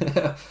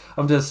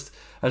I'm just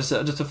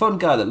a fun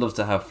guy that loves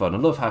to have fun. I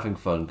love having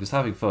fun, because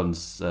having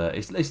fun's... I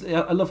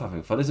love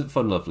having fun. Isn't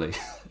fun lovely?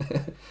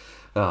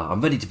 I'm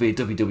ready to be a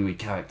WWE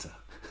character.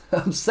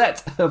 I'm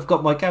set. I've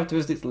got my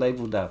characteristics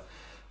labelled down.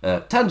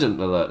 Tangent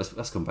alert.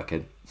 Let's come back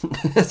in.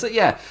 So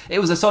yeah, it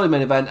was a solid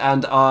main event,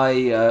 and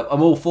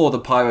I'm all for the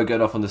pyro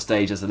going off on the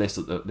stage as a lift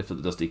of the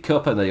Dusty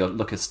Cup, and they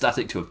look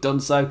ecstatic to have done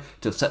so,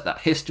 to have set that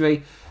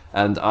history.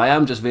 And I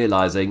am just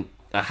realising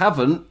I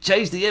haven't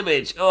changed the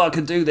image. Oh, I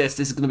can do this.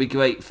 This is going to be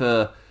great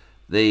for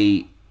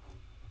the...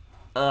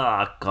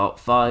 I can't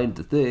find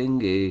the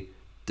thingy.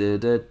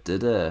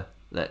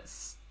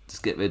 Let's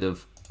just get rid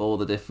of all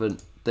the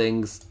different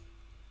things.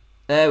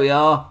 There we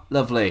are.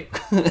 Lovely.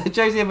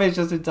 Changed the image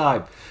just in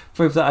time.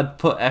 Proof that I'd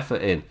put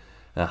effort in.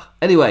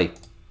 Anyway,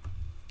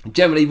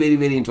 generally really,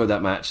 really enjoyed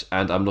that match,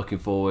 and I'm looking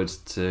forward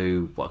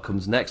to what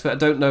comes next. But I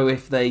don't know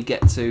if they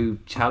get to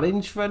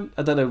challenge for...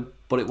 I don't know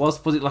what it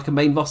was. Was it like a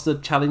main roster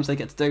challenge they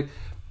get to do?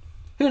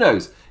 Who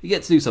knows? You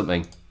get to do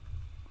something.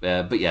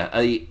 But yeah,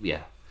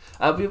 yeah.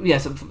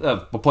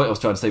 The point I was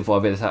trying to say before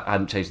I realised I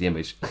hadn't changed the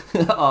image.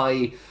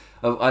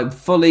 I'm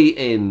fully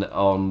in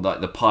on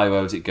like the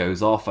pyro as it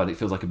goes off, and it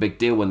feels like a big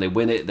deal when they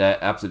win it. They're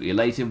absolutely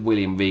elated.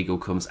 William Regal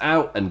comes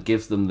out and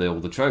gives them all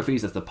the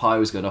trophies as the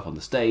pyro's going up on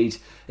the stage.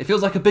 It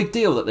feels like a big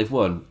deal that they've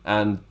won,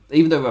 and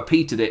even though I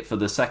repeated it for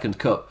the second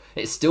cup,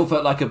 it still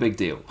felt like a big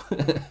deal.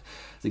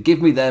 So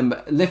give me them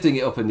lifting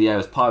it up in the air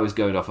as pyro's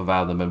going off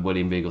around them, and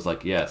William Regal's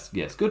like, yes,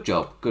 good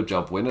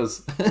job,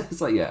 winners.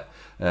 It's like, yeah.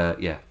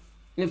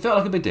 It felt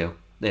like a big deal.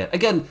 Yeah,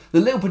 again,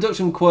 the little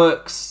production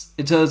quirks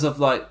in terms of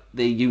like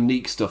the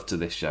unique stuff to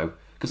this show,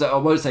 because I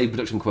won't say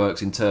production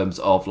quirks in terms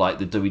of like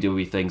the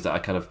WWE things that are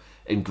kind of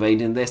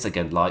ingrained in this.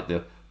 Again, like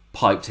the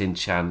piped in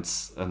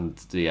chants, and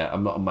yeah,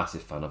 I'm not a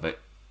massive fan of it.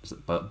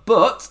 But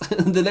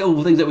the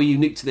little things that were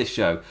unique to this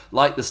show,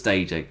 like the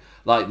staging,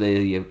 like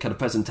the kind of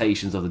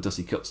presentations of the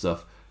Dusty Cup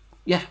stuff,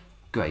 yeah,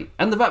 great,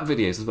 and the rap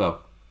videos as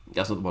well.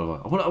 That's not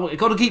what I've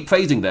got to keep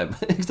praising them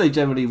because they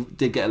generally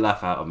did get a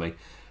laugh out of me.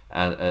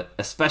 And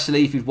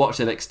especially if you've watched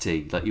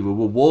NXT, like you were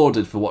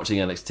rewarded for watching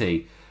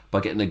NXT by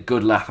getting a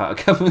good laugh out of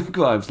Cameron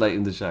Grimes late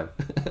in the show.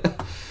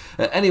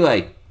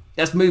 Anyway,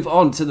 let's move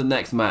on to the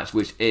next match,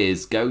 which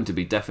is going to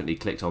be definitely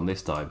clicked on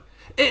this time.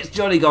 It's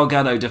Johnny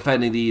Gargano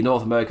defending the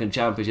North American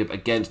Championship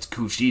against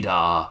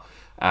Kushida.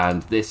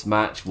 And this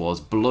match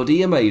was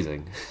bloody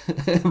amazing.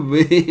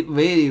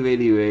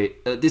 really,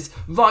 this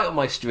right up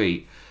my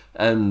street.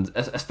 And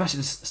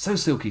especially so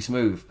silky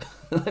smooth.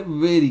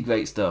 Really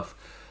great stuff.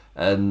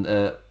 And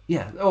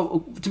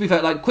to be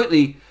fair, like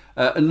quickly,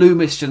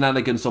 Loomis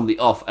shenanigans from the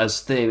off as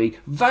Theory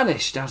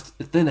vanished out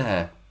of thin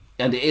air,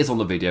 and it is on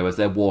the video as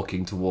they're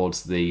walking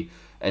towards the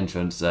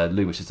entrance.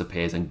 Loomis just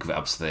appears and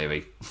grabs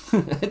Theory.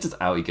 Just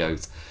out he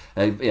goes.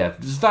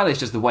 Just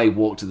vanished as the Way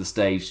walked to the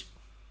stage,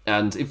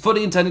 and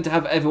fully intending to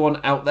have everyone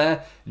out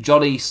there,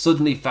 Johnny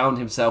suddenly found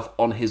himself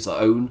on his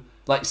own,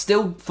 like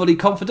still fully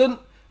confident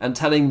and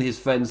telling his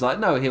friends like,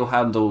 no, he'll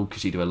handle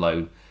Kushida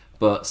alone.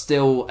 But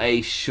still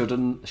a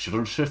sudden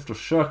shift of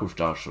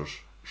circumstances,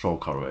 Sean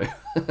Connery.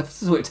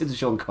 Switched into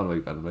Sean Connery,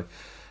 by the way.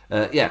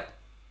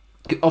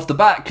 Off the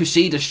bat,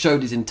 Kushida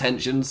showed his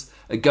intentions,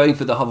 going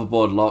for the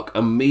hoverboard lock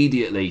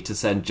immediately to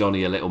send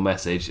Johnny a little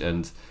message.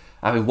 And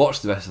having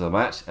watched the rest of the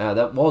match,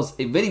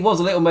 it really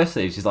was a little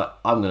message. He's like,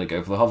 I'm going to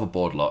go for the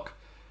hoverboard lock.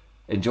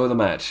 Enjoy the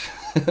match.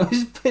 Which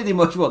is pretty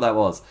much what that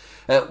was.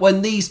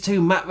 When these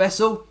two mat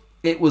wrestle,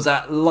 it was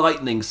at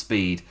lightning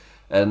speed.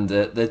 And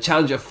the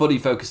challenger fully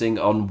focusing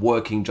on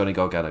working Johnny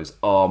Gargano's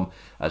arm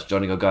as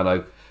Johnny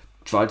Gargano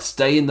tried to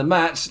stay in the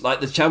match like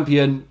the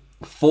champion,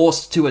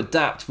 forced to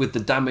adapt with the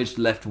damaged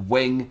left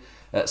wing.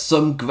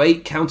 Some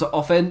great counter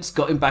offense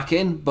got him back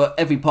in, but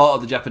every part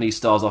of the Japanese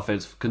star's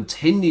offense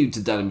continued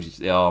to damage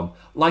the arm,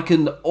 like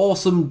an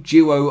awesome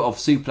duo of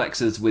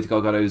suplexes with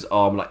Gargano's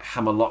arm like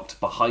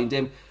hammerlocked behind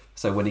him.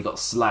 So when he got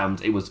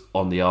slammed, it was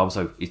on the arm.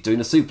 So he's doing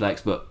a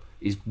suplex, but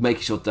he's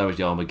making sure to damage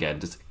the arm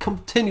again, just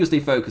continuously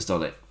focused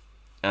on it.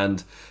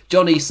 And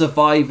Johnny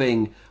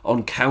surviving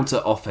on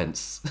counter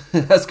offense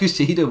as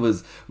Kushida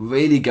was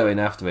really going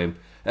after him.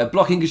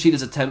 Blocking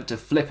Kushida's attempt to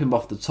flip him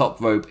off the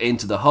top rope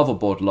into the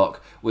hoverboard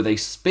lock with a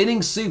spinning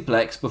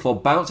suplex before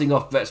bouncing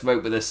off Bret's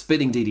rope with a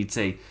spinning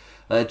DDT.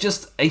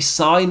 Just a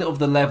sign of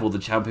the level the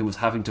champion was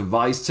having to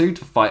rise to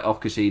fight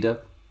off Kushida.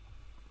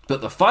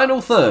 But the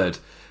final third,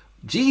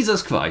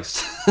 Jesus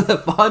Christ, the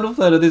final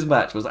third of this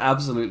match was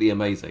absolutely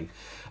amazing.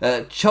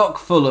 Chock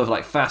full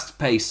of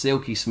fast-paced,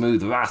 silky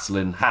smooth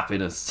wrestling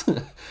happiness.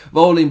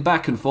 Rolling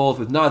back and forth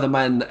with neither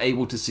man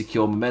able to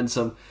secure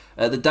momentum.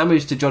 The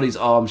damage to Johnny's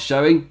arm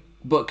showing,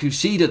 but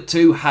Kushida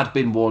too had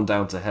been worn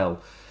down to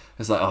hell.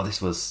 It's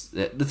this was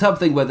the type of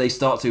thing where they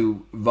start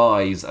to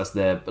rise as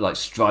they're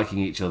striking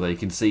each other. You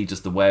can see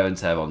just the wear and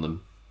tear on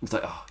them. It's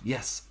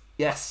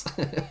yes.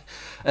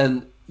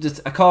 And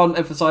just I can't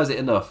emphasise it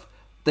enough.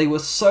 They were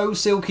so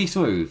silky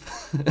smooth.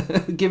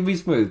 Give me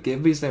smooth,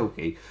 give me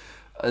silky.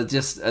 When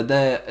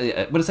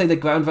I say they're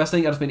ground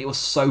wrestling, I just mean it was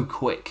so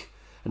quick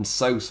and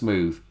so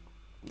smooth.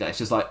 Yeah, it's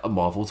just a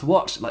marvel to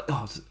watch.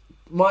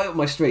 Right up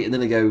my street, and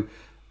then they go.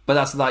 But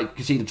that's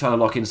Kushida trying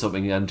to lock in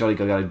something and Johnny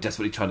Gargano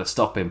desperately trying to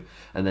stop him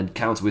and then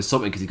counter with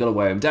something because he's got to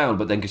wear him down.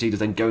 But then Kushida's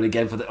then going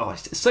again for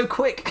it's so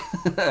quick.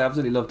 I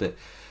absolutely loved it.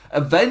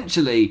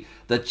 Eventually,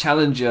 the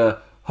challenger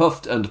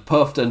huffed and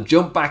puffed and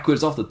jumped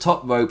backwards off the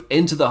top rope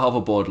into the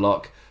hoverboard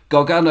lock.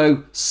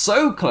 Gargano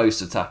so close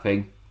to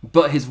tapping,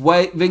 but his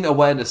ring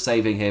awareness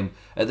saving him.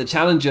 The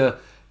challenger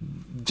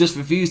just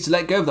refused to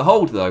let go of the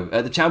hold though.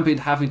 The champion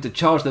having to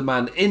charge the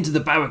man into the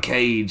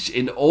barricade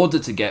in order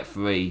to get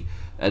free.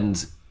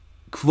 And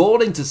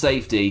crawling to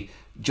safety,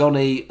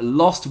 Johnny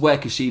lost where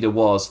Kushida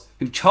was,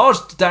 who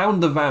charged down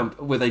the ramp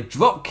with a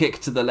drop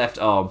kick to the left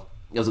arm.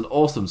 It was an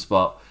awesome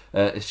spot.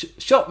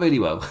 Shot really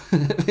well.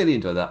 Really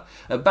enjoyed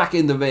that. Back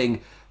in the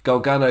ring,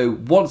 Gargano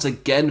once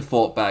again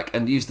fought back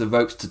and used the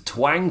ropes to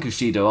twang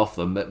Kushida off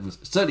them. That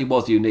certainly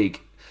was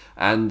unique.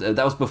 And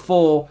that was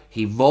before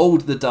he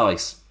rolled the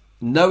dice,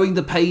 knowing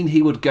the pain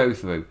he would go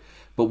through.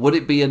 But would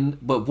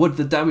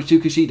the damage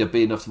to Kushida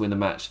be enough to win the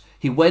match?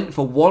 He went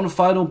for one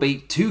final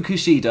beat to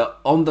Kushida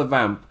on the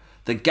ramp,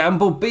 the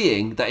gamble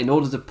being that in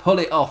order to pull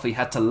it off, he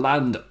had to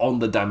land on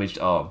the damaged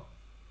arm.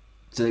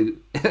 So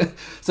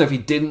if he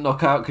didn't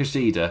knock out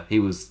Kushida, he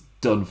was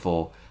done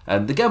for.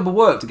 And the gamble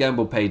worked, the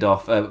gamble paid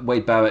off.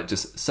 Wade Barrett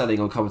just selling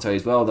on commentary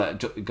as well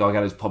that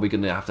Gargano's probably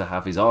going to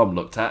have his arm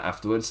looked at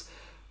afterwards.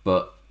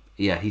 But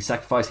yeah, he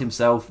sacrificed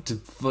himself to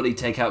fully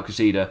take out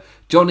Kushida.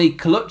 Johnny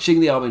clutching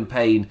the arm in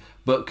pain,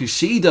 but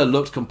Kushida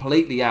looked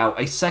completely out.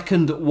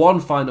 One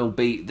final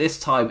beat, this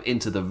time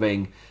into the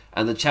ring,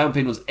 and the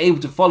champion was able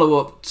to follow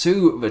up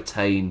to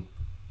retain.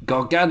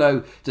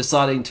 Gargano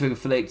deciding to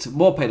inflict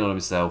more pain on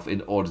himself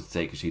in order to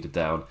take Kushida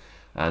down.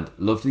 And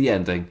loved the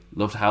ending,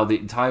 loved how the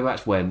entire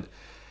match went.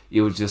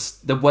 It was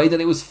just the way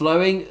that it was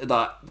flowing.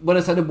 That when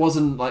I said it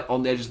wasn't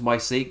on the edge of my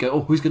seat,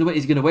 who's going to win?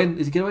 Is he going to win?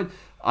 Is he going to win?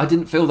 I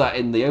didn't feel that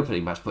in the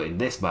opening match, but in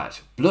this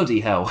match, bloody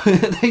hell,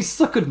 they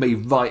suckered me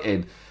right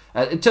in.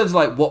 In terms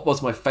of what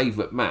was my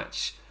favourite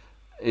match,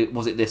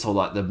 was it this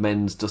or the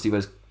men's Dusty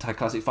Rhodes Tag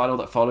Classic final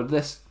that followed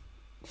this?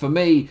 For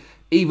me,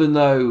 even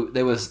though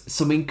there was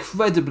some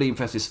incredibly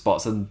impressive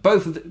spots, and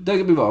don't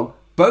get me wrong,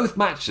 both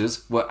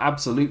matches were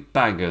absolute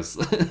bangers.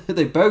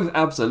 They both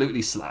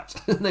absolutely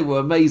slapped. They were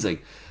amazing.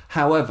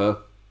 However,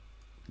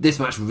 this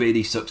match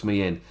really sucked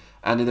me in.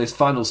 And in those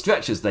final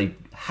stretches, they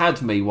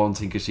had me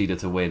wanting Kushida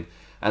to win.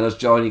 And as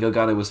Johnny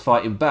Gargano was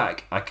fighting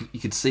back, you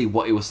could see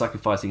what he was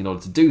sacrificing in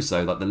order to do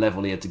so, the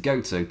level he had to go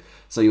to.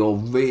 So you're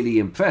really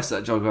impressed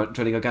that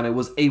Johnny Gargano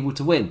was able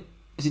to win.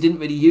 Because he didn't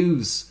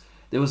really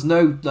there was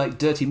no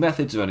dirty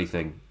methods or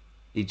anything.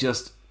 He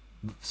just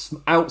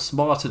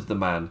outsmarted the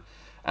man.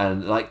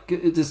 And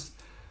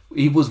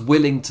he was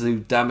willing to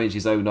damage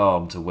his own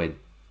arm to win.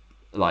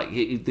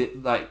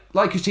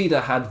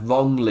 Kushida had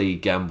wrongly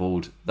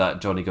gambled that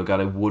Johnny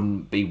Gargano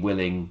wouldn't be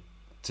willing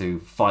to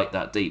fight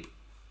that deep.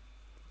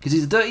 Because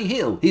he's a dirty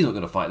heel. He's not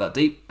going to fight that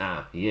deep.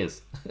 He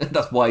is.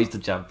 That's why he's the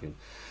champion.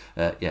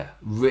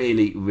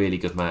 Really, really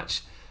good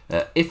match.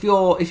 If you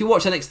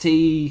watch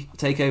NXT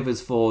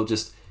takeovers for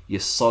just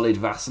your solid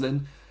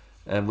wrestling,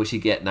 which you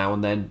get now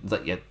and then,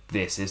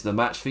 this is the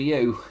match for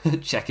you.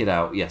 Check it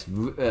out. Yes.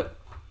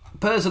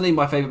 Personally,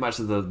 my favourite match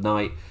of the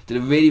night. Did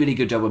a really, really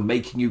good job of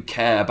making you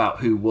care about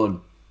who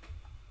won.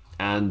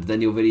 And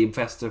then you're really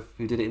impressed of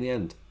who did it in the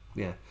end.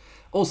 Yeah.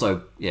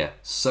 Also,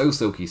 so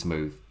silky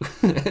smooth.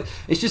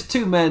 It's just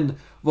two men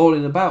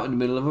rolling about in the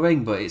middle of a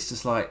ring, but it's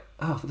just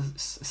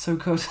it's so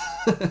good.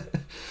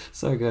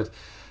 So good.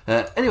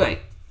 Anyway,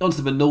 on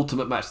to the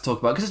penultimate match to talk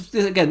about. Because,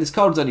 again, this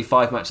card was only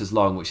 5 matches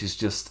long, which is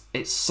just,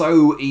 it's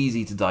so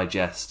easy to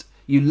digest.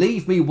 You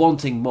leave me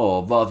wanting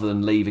more rather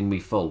than leaving me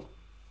full.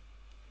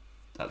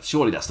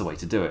 Surely that's the way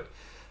to do it.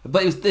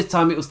 But this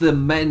time it was the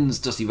men's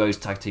Dusty Rhodes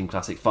Tag Team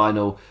Classic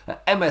final.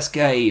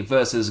 MSK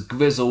versus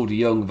Grizzled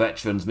Young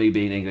Veterans. Me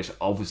being English,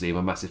 obviously I'm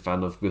a massive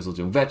fan of Grizzled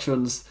Young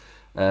Veterans.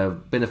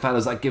 Been a fan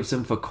of Zach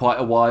Gibson for quite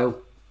a while.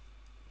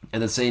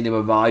 And then seeing him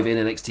arrive in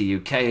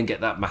NXT UK and get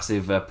that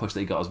massive push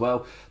that he got as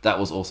well, that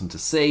was awesome to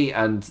see.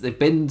 And they've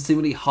been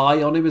seemingly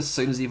high on him as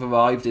soon as he's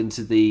arrived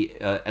into the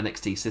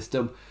NXT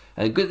system.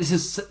 And this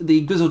is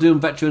the Grizzled Young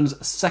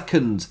Veterans'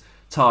 second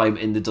time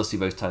in the Dusty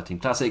Rhodes Tag Team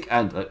Classic.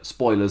 And,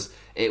 spoilers,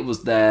 it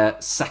was their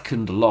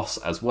second loss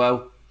as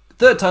well.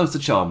 Third time's the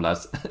charm,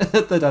 lads.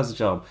 Third time's the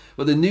charm.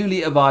 But the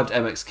newly arrived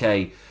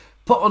MXK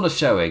put on a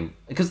showing,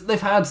 because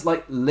they've had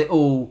like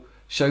little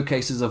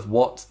showcases of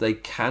what they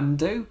can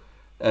do.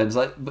 And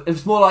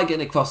it's more like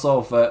getting across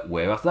of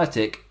we're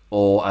athletic,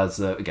 or as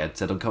again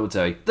said on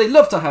commentary, they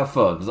love to have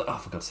fun. It's like, oh,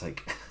 for God's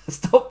sake,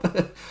 stop!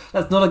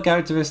 That's not a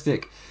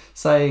characteristic.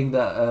 Saying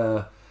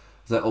that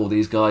all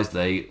these guys,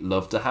 they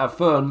love to have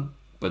fun,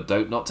 but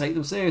don't not take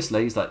them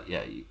seriously. It's like,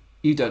 yeah,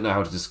 you don't know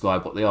how to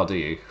describe what they are, do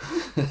you?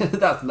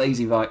 That's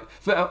lazy writing.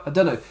 I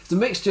don't know. It's a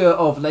mixture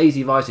of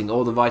lazy writing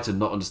or the writer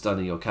not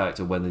understanding your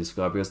character when they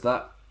describe you as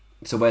that.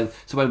 So when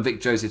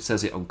Vic Joseph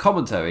says it on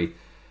commentary.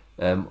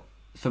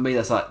 For me,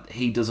 that's like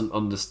he doesn't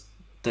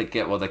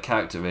get what their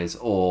character is,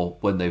 or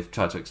when they've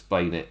tried to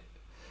explain it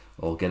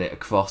or get it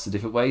across in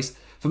different ways.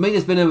 For me,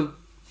 there's been a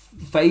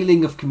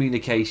failing of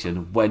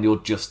communication when you're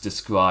just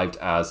described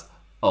as,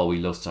 oh, he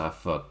loves to have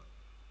fun.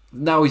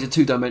 Now he's a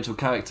two-dimensional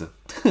character.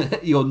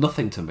 You're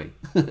nothing to me.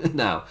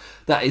 Now,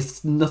 that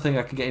is nothing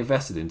I can get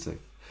invested into.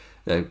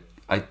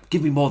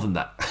 Give me more than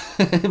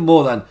that.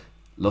 More than,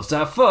 loves to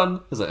have fun.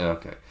 I was like, oh,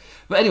 okay.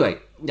 But anyway,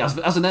 that's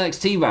an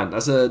NXT rant.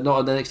 That's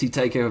not an NXT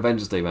TakeOver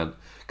Vengeance Day rant.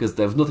 Because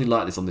there was nothing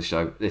like this on this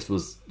show. This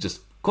was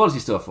just quality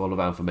stuff all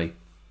around for me.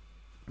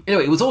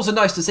 Anyway, it was also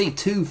nice to see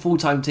two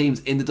full-time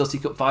teams in the Dusty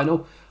Cup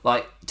final.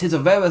 Like, 'tis a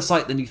rarer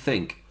sight than you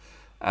think.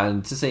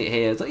 And to see it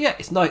here, it's like, yeah,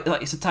 it's nice.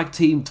 Like, it's a tag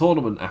team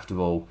tournament after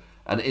all.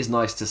 And it is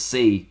nice to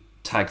see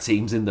tag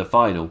teams in the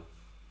final.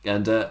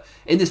 And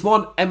in this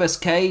one,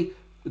 MSK,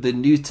 the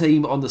new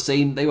team on the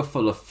scene, they were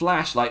full of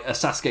flash, like a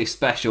Sasuke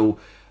special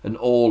and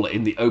all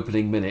in the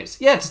opening minutes.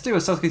 Yeah, just do a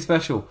Sasuke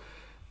special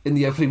in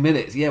the opening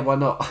minutes. Yeah, why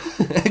not?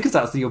 Because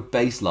that's your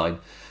baseline.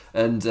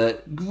 And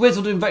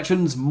Grizzled Young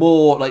Veterans,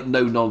 more like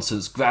no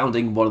nonsense,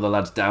 grounding one of the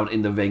lads down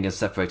in the ring and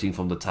separating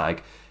from the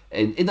tag.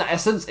 In that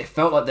essence, it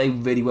felt like they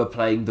really were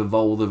playing the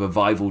role the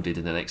Revival did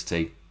in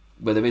NXT,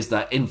 where there is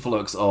that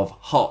influx of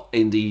hot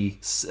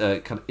indie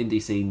kind of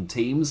indie scene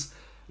teams.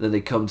 Then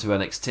they come to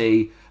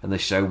NXT and they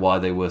show why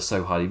they were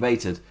so highly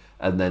rated.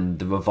 And then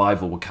the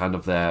Revival were kind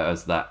of there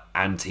as that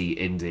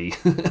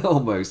anti-indie,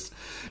 almost.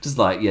 Just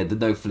like, yeah, the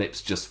no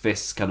flips, just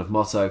fists kind of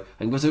motto.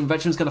 And Grizzled Young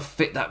Veterans kind of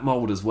fit that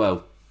mould as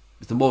well.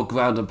 It's the more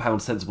ground and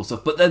pound sensible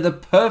stuff. But they're the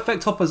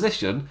perfect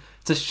opposition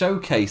to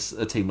showcase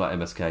a team like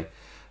MSK.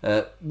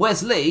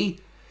 Wes Lee,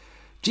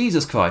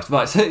 Jesus Christ.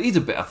 Right, so he's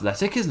a bit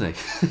athletic, isn't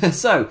he?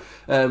 So,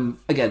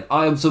 again,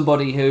 I am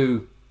somebody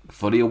who,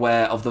 fully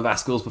aware of the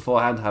Rascals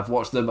beforehand, have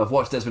watched them. I've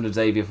watched Desmond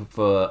Xavier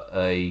for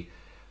I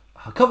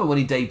can't remember when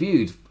he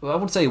debuted. I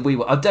wouldn't say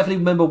I definitely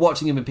remember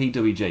watching him in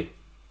PWG.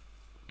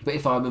 But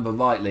if I remember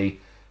rightly,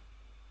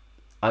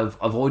 I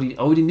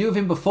already knew of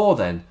him before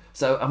then.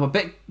 So I'm a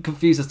bit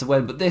confused as to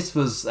when, but this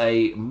was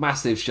a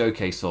massive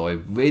showcase for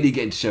him, really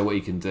getting to show what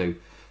he can do.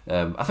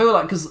 I feel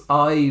like because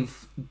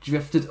I've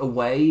drifted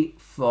away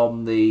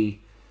from the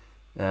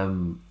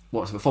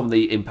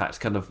Impact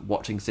kind of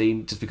watching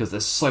scene, just because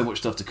there's so much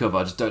stuff to cover.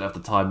 I just don't have the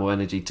time or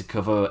energy to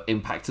cover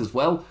Impact as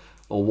well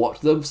or watch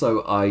them.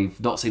 So I've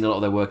not seen a lot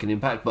of their work in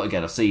Impact, but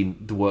again, I've seen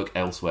the work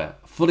elsewhere.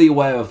 Fully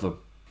aware of them,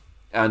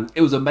 and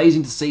it was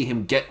amazing to see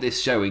him get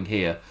this showing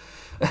here,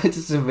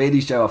 just to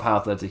really show off how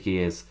athletic he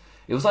is.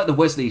 It was like the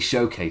Wesley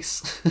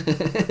showcase,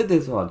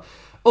 this one.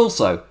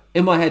 Also,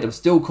 in my head, I'm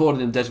still calling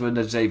him Desmond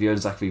Xavier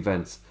and Zachary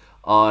Vance.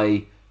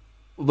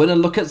 When I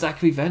look at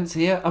Zachary Vance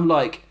here, I'm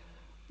like,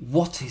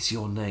 what is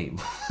your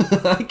name?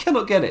 I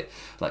cannot get it.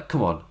 Like,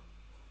 come on.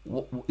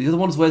 The other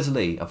one's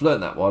Wesley. I've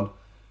learnt that one.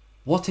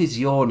 What is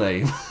your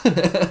name? And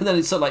then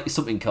it's sort of like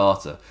something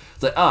Carter.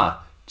 It's like,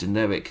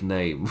 generic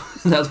name.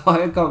 That's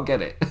why I can't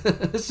get it.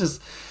 It's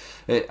just...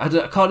 I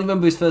can't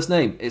remember his first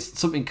name. It's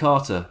something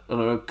Carter. I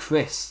don't know,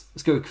 Chris.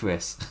 Let's go with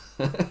Chris.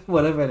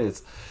 Whatever it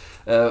is.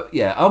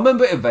 Yeah, I'll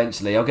remember it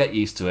eventually. I'll get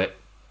used to it.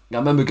 I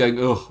remember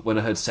going, ugh, when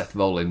I heard Seth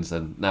Rollins,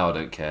 and now I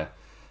don't care.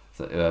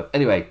 So,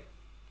 anyway.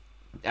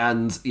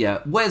 And,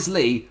 yeah,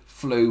 Wesley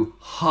flew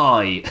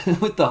high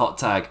with the hot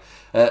tag.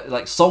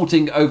 Like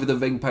salting over the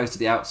ring post at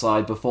the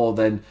outside before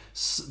then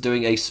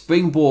doing a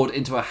springboard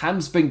into a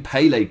handspring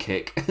Pele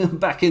kick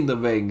back in the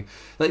ring,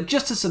 like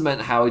just to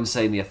cement how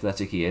insanely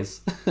athletic he is.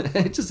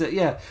 This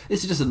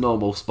is just a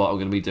normal spot I'm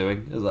going to be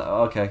doing. I was like,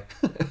 oh, okay.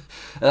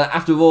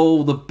 After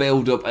all the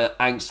build-up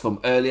angst from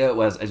earlier,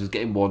 whereas Edge was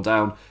getting worn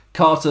down,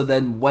 Carter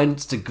then went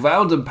to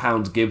ground and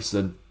pound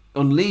Gibson,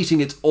 unleashing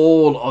it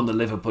all on the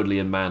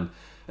Liverpudlian man.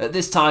 At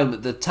this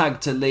time, the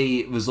tag to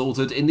Lee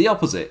resulted in the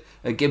opposite.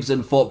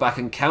 Gibson fought back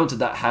and countered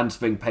that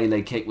handspring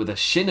Pele kick with a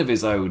shin of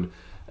his own.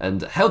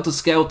 And Helter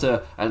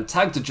Skelter and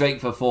tag to Drake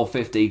for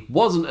 450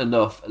 wasn't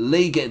enough.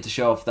 Lee getting to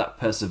show off that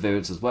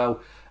perseverance as well.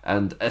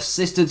 And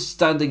assisted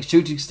standing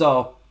shooting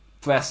star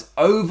press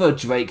over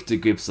Drake to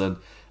Gibson.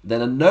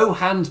 Then a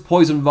no-hand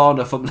poison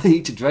Rana from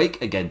Lee to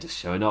Drake, again just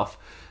showing off.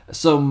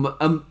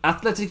 Some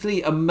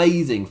athletically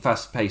amazing,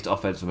 fast-paced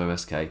offense from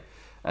MSK.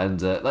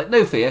 And,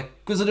 no fear,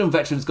 Grizzled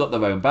Veterans got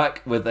their own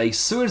back with a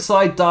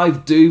suicide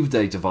dive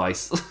doomsday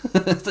device.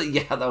 So,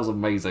 yeah, that was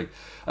amazing.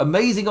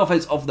 Amazing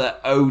offense of their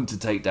own to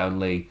take down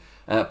Lee.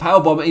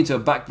 Powerbomb into a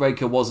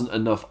backbreaker wasn't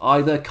enough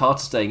either.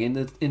 Carter staying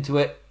into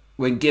it.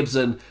 When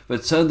Gibson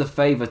returned the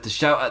favour to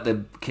shout at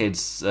the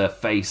kid's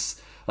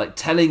face,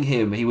 telling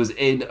him he was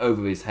in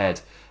over his head.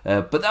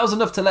 But that was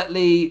enough to let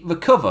Lee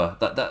recover.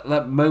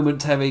 That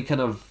momentary kind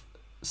of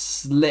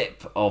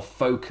slip of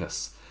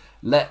focus.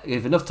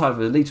 Give enough time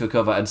for Lee to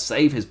recover and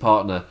save his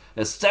partner.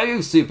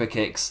 Stereo super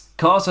kicks.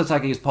 Carter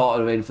tagging his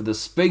partner in for the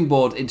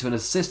springboard into an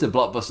assisted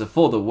blockbuster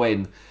for the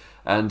win.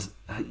 And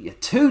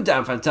 2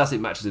 damn fantastic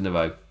matches in a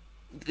row.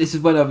 This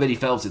is when I really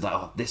felt it.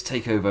 This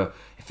takeover,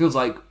 it feels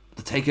like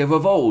the takeover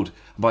of old.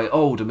 And by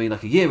old, I mean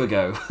like a year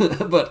ago.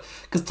 But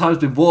because time's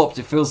been warped,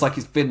 it feels like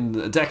it's been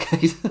a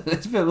decade.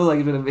 It feels like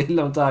it's been a really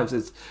long time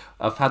since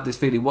I've had this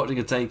feeling watching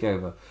a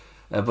takeover.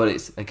 But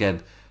it's,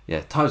 again,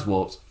 time's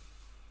warped.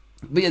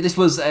 But this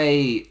was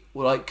a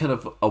kind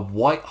of a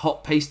white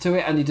hot pace to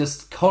it, and you're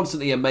just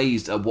constantly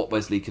amazed at what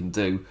Wesley can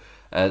do.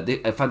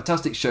 A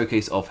fantastic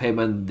showcase of him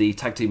and the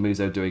tag team moves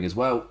they're doing as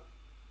well.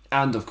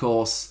 And of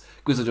course,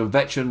 Grizzled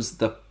Veterans,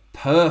 the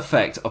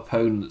perfect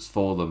opponents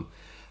for them.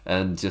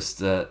 And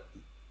just,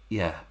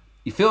 you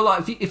felt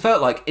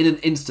like in an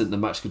instant the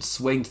match could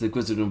swing to the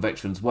Grizzled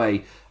Veterans'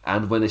 way,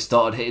 and when they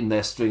started hitting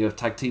their string of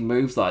tag team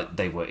moves,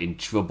 they were in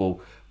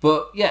trouble.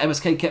 But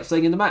MSK kept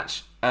staying in the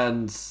match,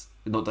 and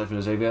not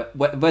David Xavier.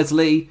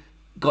 Wesley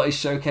got his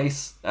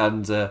showcase,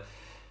 and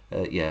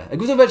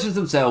Grizzled Veterans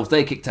themselves,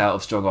 they kicked out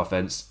of strong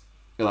offense.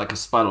 Like a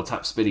spinal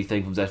tap spinny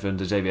thing from Zephyr and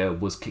Xavier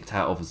was kicked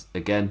out of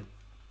again.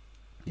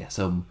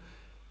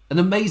 An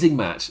amazing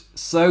match,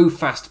 so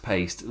fast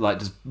paced,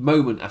 just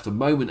moment after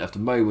moment after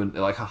moment,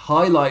 like a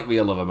highlight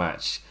reel of a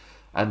match.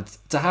 And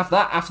to have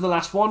that after the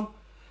last one,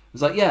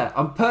 it was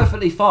I'm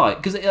perfectly fine,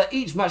 because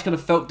each match kind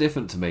of felt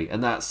different to me,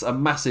 and that's a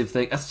massive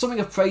thing. That's something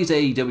I've praised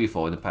AEW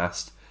for in the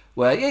past,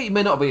 where you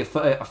may not be a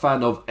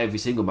fan of every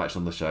single match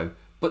on the show,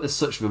 but there's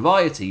such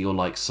variety, you'll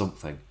like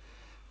something.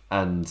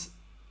 And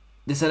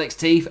this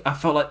NXT, I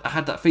felt like I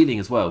had that feeling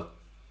as well.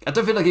 I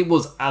don't feel like it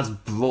was as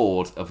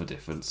broad of a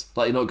difference.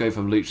 You're not going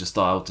from Lucha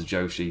style to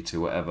Joshi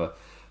to whatever,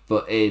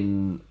 but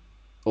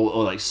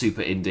or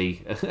super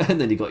indie,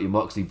 and then you got your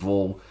Moxley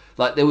Brawl.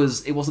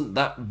 It wasn't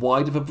that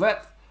wide of a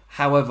breadth.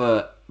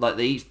 However,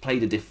 they each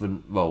played a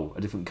different role,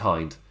 a different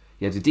kind.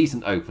 You had a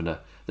decent opener,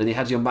 then you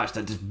had your match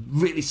that just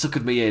really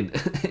suckered me in,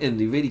 and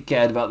you really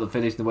cared about the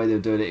finish, the way they were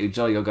doing it.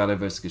 Johnny Gargano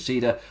versus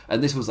Kushida,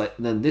 and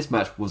this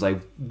match was a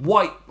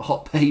white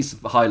hot pace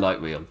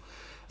highlight reel.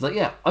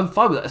 It's I'm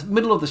fine with that. It's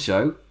middle of the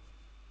show.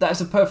 That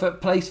is a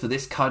perfect place for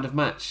this kind of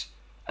match.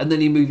 And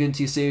then you move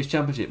into your Series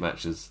Championship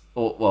matches.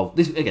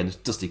 This again, it's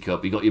Dusty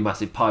Cup. You got your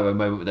massive pyro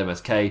moment with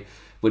MSK,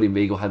 William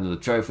Regal handing the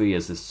trophy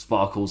as the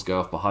sparkles go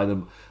off behind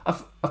them.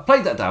 I've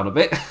played that down a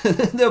bit.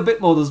 They're a bit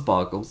more than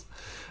sparkles.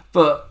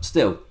 But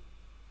still,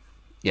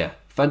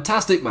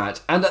 fantastic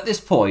match. And at this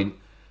point,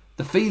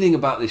 the feeling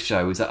about this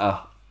show is at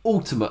a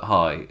ultimate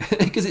high.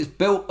 Because it's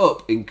built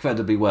up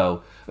incredibly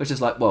well. It's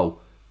just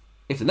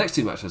if the next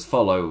 2 matches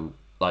follow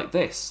like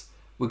this,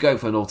 we're going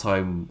for an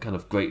all-time kind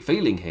of great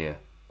feeling here.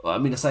 I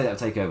mean, I say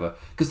that with TakeOver,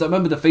 because I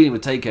remember the feeling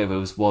with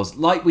TakeOver was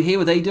like we hear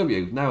with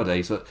AEW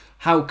nowadays, but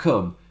how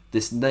come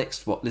this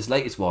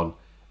latest one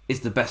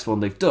is the best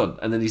one they've done?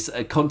 And then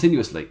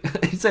continuously,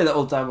 you say that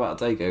all the time about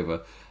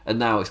TakeOver, and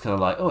now it's kind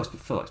of I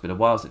feel like it's been a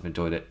while since I've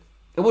enjoyed it.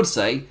 I would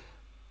say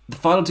the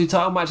final 2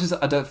 title matches,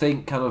 I don't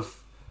think kind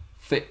of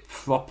fit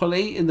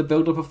properly in the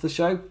build-up of the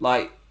show.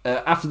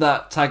 After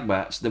that tag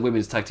match, the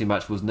women's tag team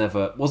match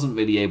wasn't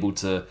really able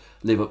to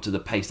live up to the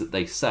pace that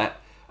they set,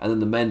 and then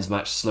the men's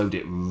match slowed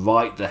it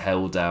right the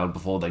hell down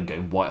before then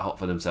going white hot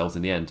for themselves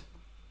in the end.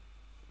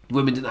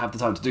 Women didn't have the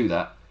time to do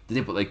that. They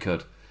did what they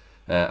could.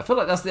 I feel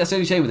like that's the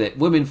only shame with it.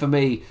 Women, for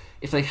me,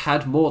 if they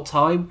had more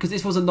time, because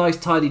this was a nice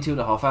tidy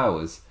 2.5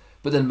 hours,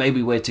 but then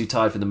maybe we're too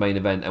tired for the main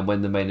event, and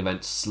when the main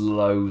event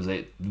slows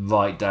it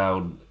right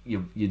down,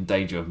 you're in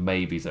danger of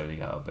maybe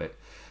zoning out a bit.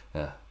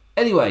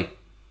 Anyway,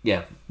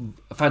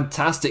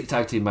 fantastic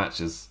tag team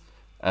matches,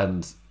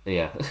 and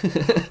it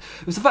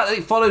was the fact that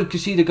it followed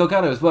Kushida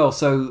Gargano as well,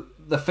 so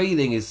the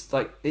feeling is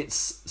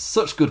it's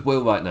such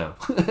goodwill right now.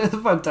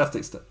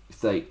 Fantastic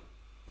state.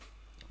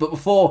 But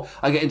before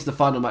I get into the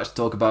final match to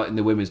talk about in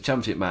the Women's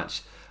Championship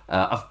match,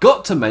 I've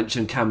got to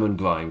mention Cameron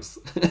Grimes.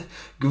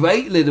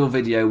 Great little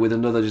video with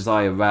another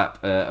Josiah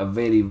rap, a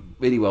really,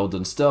 really well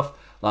done stuff.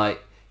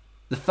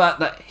 The fact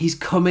that he's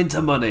come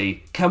into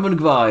money. Cameron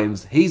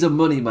Grimes, he's a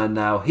money man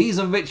now. He's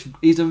a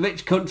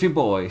rich country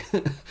boy.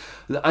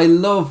 I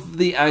love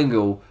the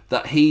angle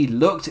that he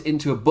looked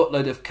into a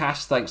buttload of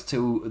cash thanks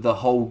to the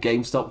whole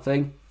GameStop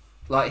thing.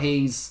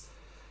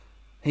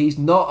 He's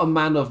not a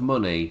man of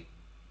money,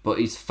 but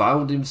he's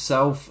found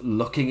himself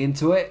looking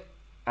into it,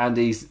 and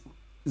he's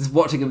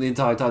watching him the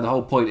entire time. The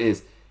whole point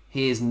is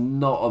he is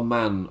not a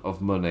man of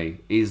money.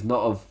 He's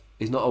not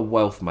a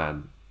wealth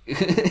man.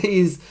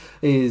 he's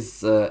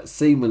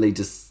seemingly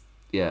just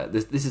yeah,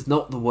 this is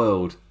not the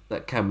world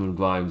that Cameron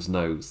Grimes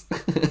knows.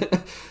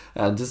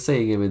 And just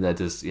seeing him in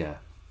there,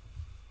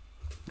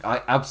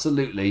 I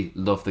absolutely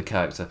love the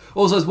character.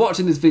 Also, I was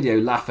watching this video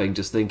laughing,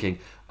 just thinking,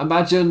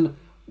 imagine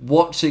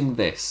watching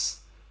this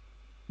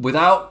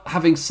without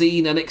having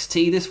seen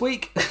NXT this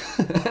week.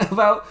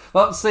 without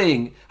having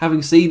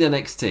seen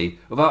NXT,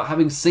 without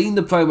having seen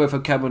the promo for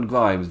Cameron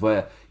Grimes,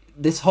 where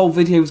this whole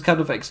video is kind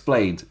of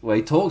explained, where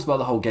he talks about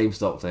the whole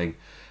GameStop thing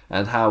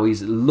and how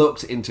he's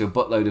looked into a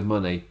buttload of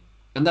money.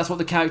 And that's what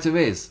the character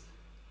is.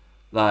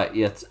 Like,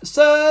 yeah,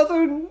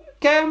 Southern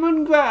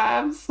Cameron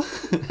Grimes.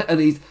 And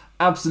he's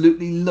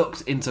absolutely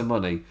looked into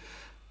money.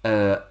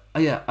 I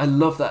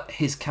love that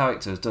his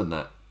character has done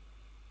that.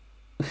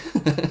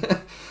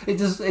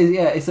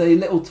 It's a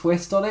little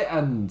twist on it,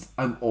 and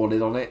I'm all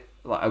in on it.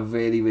 Like, I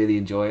really, really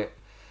enjoy it.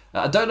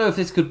 I don't know if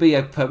this could be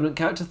a permanent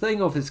character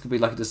thing, or if this could be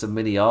like just a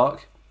mini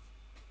arc.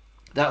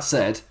 That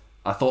said,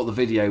 I thought the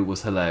video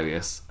was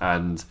hilarious,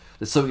 and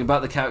there's something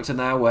about the character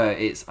now where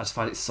I just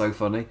find it so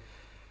funny.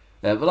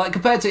 But like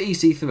compared to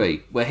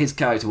EC3, where his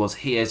character was,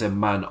 he is a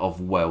man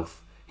of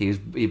wealth.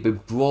 He'd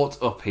been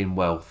brought up in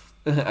wealth,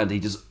 and he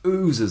just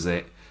oozes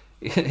it.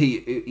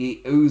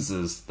 He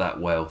oozes that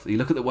wealth. You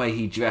look at the way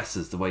he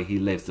dresses, the way he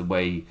lives, the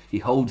way he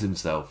holds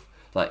himself.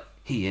 Like,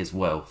 he is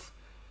wealth.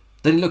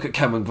 Then you look at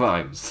Cameron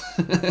Grimes.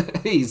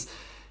 he's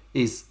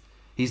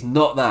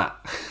not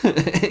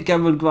that.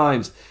 Cameron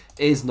Grimes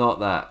is not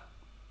that.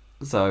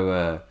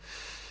 So,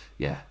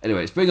 Anyway,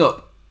 let's bring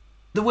up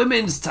the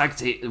women's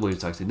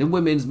the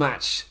women's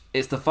match.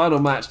 It's the final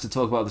match to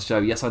talk about the show.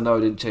 Yes, I know I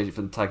didn't change it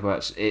for the tag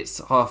match.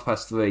 It's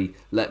 3:30.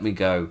 Let me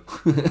go.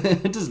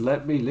 Just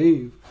let me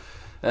leave.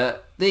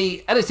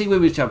 The NXT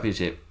Women's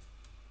Championship.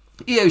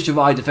 Io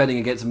Shirai defending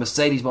against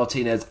Mercedes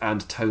Martinez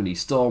and Toni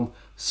Storm.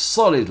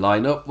 Solid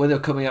lineup when they're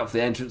coming out for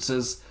the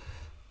entrances.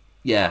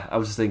 Yeah, I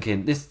was just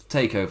thinking, this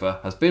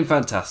takeover has been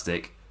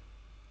fantastic.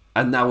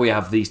 And now we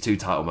have these two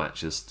title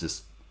matches.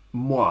 Just,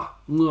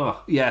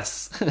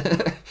 yes.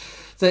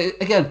 So,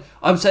 again,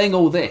 I'm saying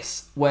all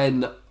this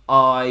when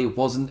I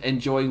wasn't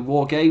enjoying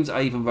War Games.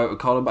 I even wrote a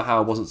column about how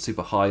I wasn't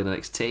super high in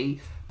NXT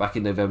back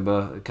in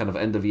November, kind of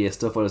end of year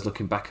stuff when I was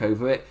looking back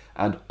over it.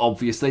 And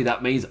obviously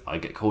that means I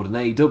get called an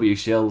AEW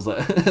shill. It's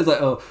like,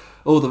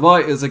 the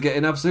writers are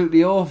getting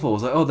absolutely awful.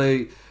 It's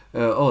like,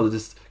 they're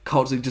just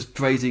constantly just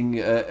praising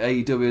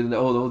AEW, and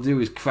all they'll do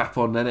is crap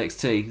on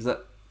NXT. It's like,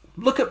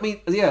 look at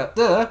me, yeah,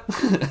 duh.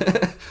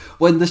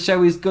 When the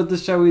show is good, the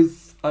show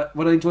is...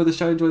 when I enjoy the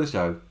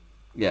show.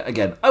 Yeah,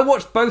 again, I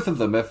watch both of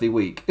them every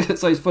week,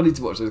 so it's funny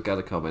to watch those kind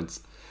of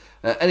comments.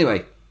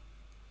 Anyway,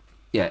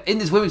 yeah, in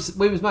this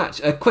women's match,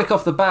 quick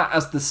off the bat,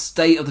 as the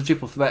state of the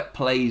triple threat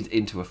played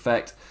into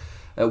effect,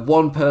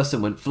 one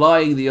person went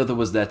flying, the other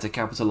was there to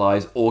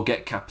capitalise or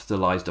get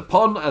capitalised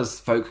upon, as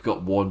folk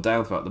got worn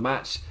down throughout the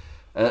match.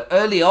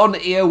 Early on,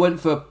 Io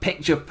went for a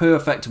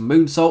picture-perfect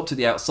moonsault to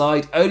the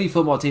outside, only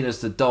for Martinez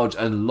to dodge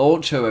and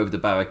launch her over the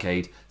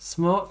barricade.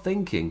 Smart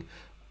thinking.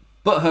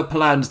 But her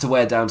plans to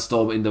wear down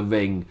Storm in the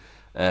ring,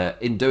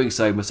 in doing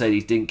so,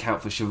 Mercedes didn't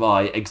count for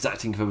Shirai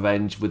exacting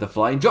revenge with a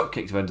flying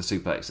dropkick to end the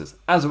suplexes.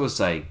 As I was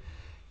saying,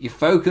 you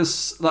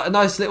focus, like a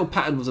nice little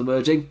pattern was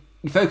emerging.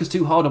 You focus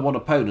too hard on one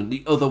opponent,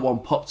 the other one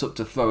pops up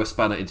to throw a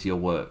spanner into your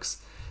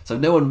works. So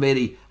no one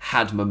really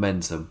had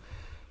momentum.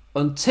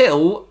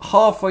 Until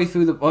halfway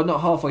through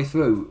not halfway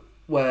through,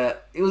 where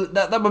it was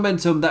that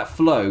momentum, that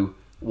flow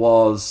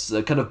was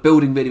kind of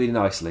building really, really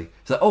nicely.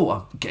 So,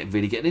 I'm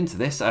really getting into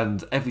this,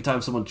 and every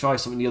time someone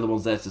tries something, the other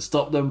one's there to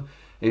stop them.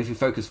 If you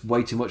focus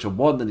way too much on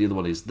one, then the other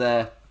one is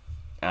there.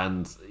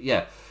 And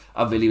yeah,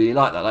 I really, really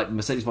like that. Like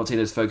Mercedes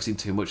Martinez focusing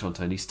too much on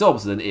Toni Storm,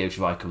 so then Io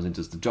Shirai comes in,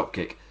 does the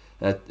dropkick.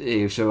 Io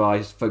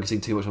Shirai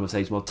focusing too much on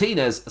Mercedes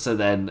Martinez, so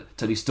then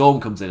Toni Storm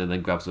comes in and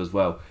then grabs her as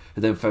well.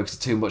 And then focuses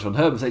too much on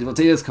her, Mercedes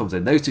Martinez comes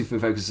in. Those two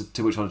focus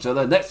too much on each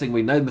other. Next thing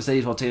we know,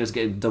 Mercedes Martinez is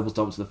getting double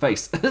stomps to the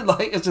face.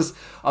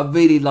 I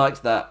really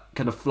liked that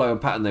kind of flow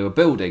and pattern they were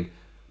building.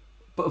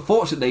 But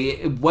unfortunately,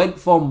 it went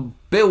from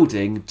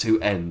building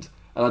to end.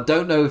 And I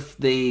don't know if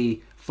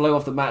the flow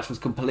of the match was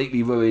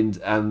completely ruined,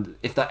 and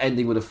if that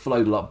ending would have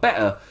flowed a lot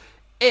better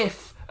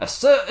if a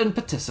certain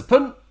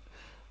participant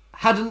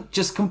hadn't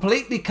just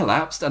completely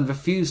collapsed and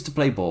refused to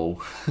play ball.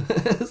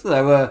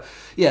 So,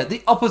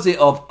 the opposite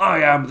of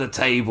I am the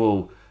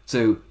table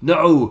to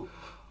no,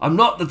 I'm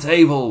not the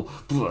table.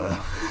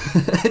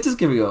 Just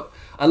giving up.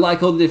 I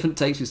like all the different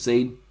takes we've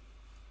seen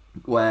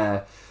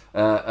where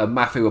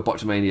Matthew or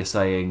Botchamania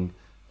saying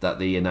that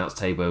the announce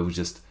table was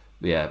just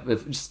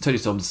Toni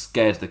Storm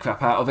scared the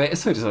crap out of it.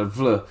 So just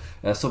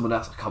someone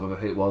else, I can't remember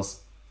who it was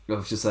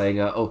just saying,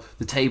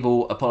 the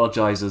table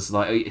apologises.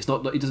 Like it's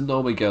not, he doesn't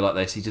normally go like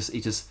this. He just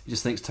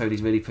thinks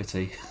Tony's really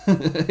pretty.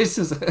 It's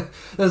just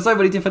there's so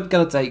many different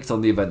kind of takes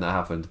on the event that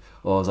happened.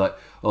 Or I was like,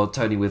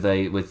 Tony with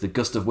the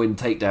gust of wind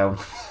takedown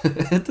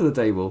to the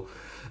table.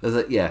 I was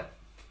like,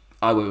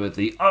 I went with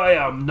the I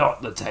am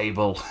not the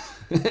table.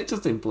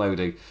 Just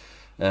imploding.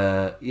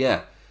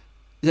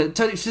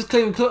 Tony just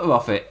clearing clutter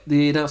off it.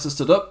 The announcer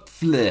stood up,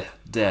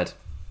 dead.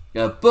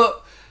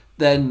 But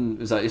then it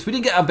was like, we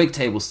didn't get our big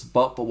table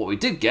spot, but what we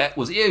did get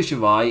was Io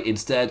Shirai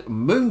instead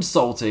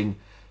moonsaulting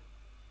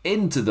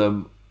into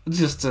them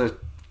just to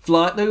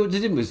fly. No, they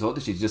didn't moonsault,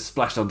 did she? Just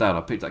splashed on down.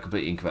 I picked that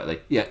completely incorrectly.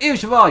 Yeah, Io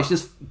Shirai, she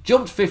just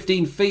jumped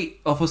 15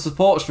 feet off a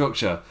support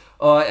structure.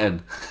 Alright,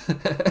 then.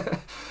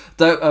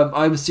 Though,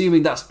 I'm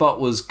assuming that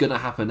spot was going to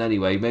happen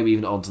anyway, maybe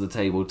even onto the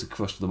table to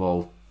crush them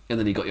all. And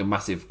then you got your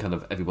massive kind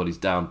of everybody's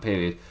down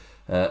period.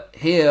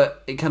 Here,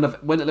 it kind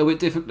of went a little bit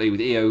differently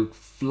with Io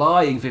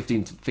flying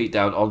 15 feet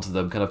down onto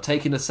them, kind of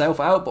taking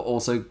herself out, but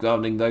also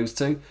grounding those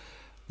two.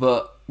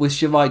 But with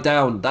Shirai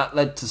down, that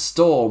led to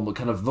Storm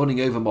kind of running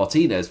over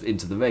Martinez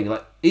into the ring.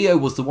 Like, Io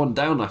was the one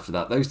down after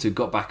that. Those two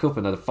got back up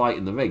and had a fight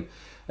in the ring.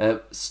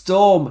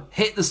 Storm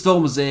hit the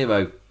Storm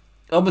Zero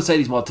on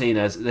Mercedes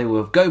Martinez. They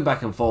were going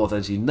back and forth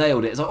and she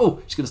nailed it. It's like,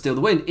 oh, she's going to steal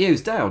the win.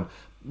 Io's down.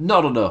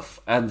 Not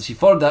enough. And she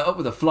followed that up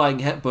with a flying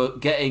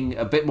headbutt, getting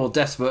a bit more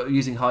desperate,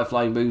 using high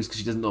flying moves because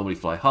she doesn't normally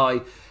fly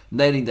high.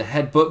 Nailing the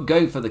headbutt,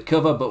 going for the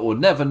cover, but we'll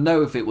never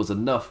know if it was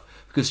enough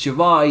because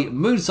Shirai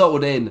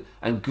moonsaulted in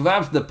and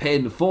grabbed the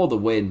pin for the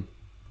win.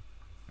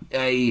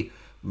 A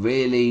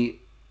really...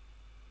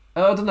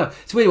 I don't know.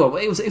 It's a weird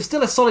one. It was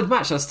still a solid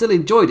match. I still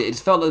enjoyed it. It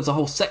just felt like there was a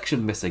whole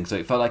section missing, so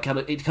it felt like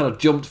it kind of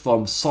jumped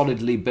from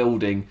solidly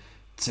building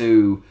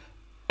to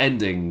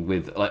ending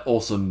with like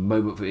awesome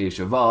moment for Io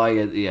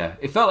Shirai. And, yeah,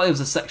 it felt like there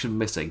was a section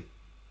missing.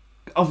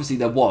 Obviously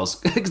there was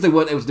because they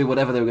weren't able to do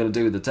whatever they were going to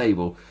do with the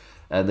table,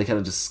 and they kind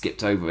of just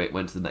skipped over it,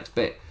 went to the next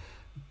bit.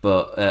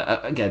 But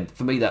again,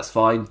 for me that's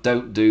fine.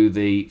 Don't do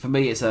the. For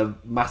me, it's a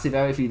massive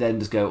error if you then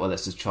just go, well,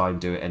 let's just try and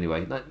do it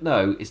anyway.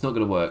 No, it's not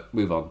going to work.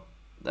 Move on.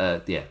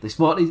 Yeah,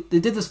 they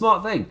did the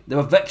smart thing. There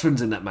were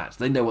veterans in that match.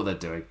 They know what they're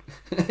doing.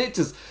 It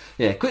just,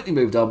 yeah, quickly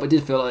moved on, but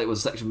did feel like it was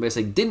a section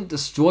missing. Didn't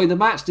destroy the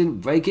match,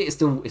 didn't break it. It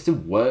still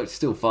worked,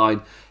 still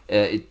fine.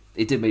 It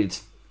did mean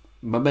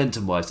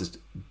momentum wise just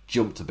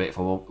jumped a bit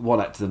from one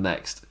act to the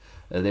next.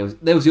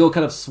 There was your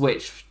kind of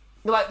switch,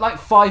 like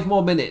 5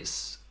 more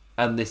minutes,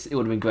 and it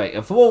would have been great.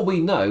 And for all we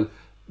know,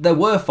 there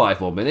were 5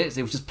 more minutes.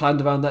 It was just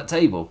planned around that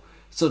table.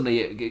 Suddenly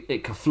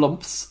it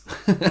kaflumps,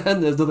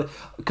 and there's nothing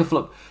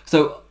kaflump.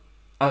 So.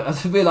 I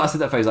realised I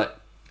said that phrase, like,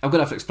 I'm going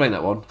to have to explain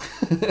that one.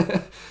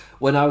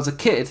 When I was a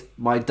kid,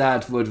 my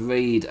dad would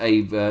read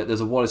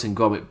there's a Wallace and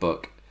Gromit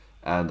book,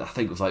 and I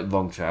think it was like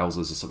Wrong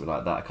Trousers or something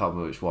like that, I can't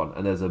remember which one,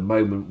 and there's a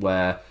moment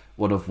where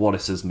one of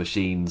Wallace's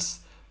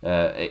machines,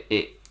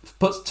 it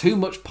puts too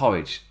much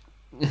porridge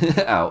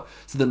out,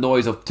 so the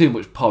noise of too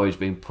much porridge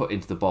being put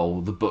into the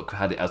bowl, the book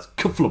had it as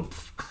kaflump.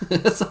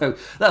 So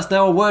that's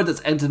now a word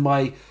that's entered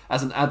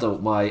as an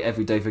adult, my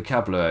everyday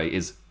vocabulary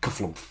is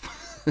kaflump.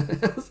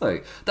 So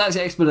that's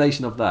the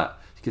explanation of that.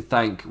 You could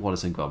thank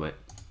Wallace and Gromit.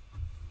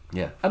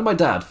 Yeah, and my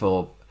dad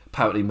for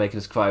apparently making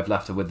us cry of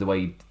laughter with the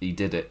way he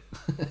did it.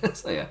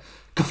 So yeah,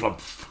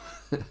 kaflump.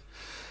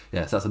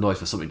 Yeah, so that's a noise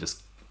for something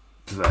just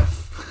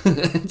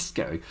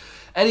going.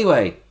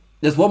 Anyway,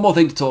 there's one more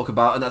thing to talk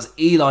about, and that's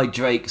Eli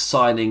Drake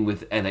signing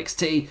with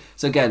NXT.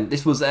 So again,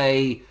 this was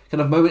a kind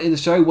of moment in the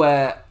show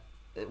where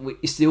you're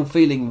still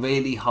feeling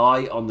really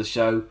high on the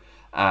show.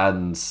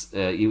 And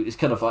it's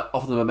kind of like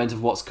off the momentum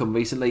of what's come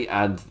recently.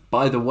 And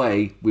by the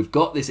way, we've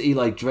got this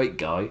Eli Drake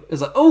guy.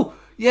 It's like, oh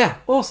yeah,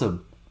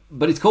 awesome.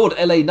 But it's called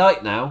LA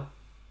Knight now.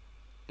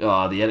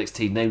 Ah, the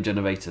NXT name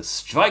generator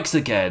strikes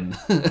again.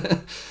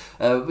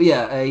 But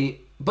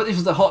this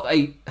was a hot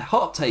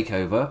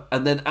takeover.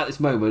 And then at this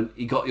moment,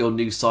 you got your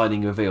new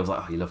signing reveal. I was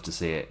like, oh, you love to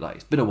see it. Like,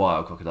 it's been a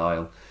while,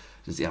 Crocodile.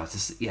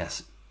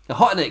 Yes, a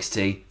hot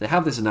NXT. They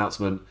have this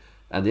announcement.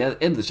 And the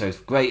end of the show is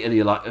great, and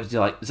you're like,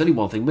 there's only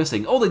one thing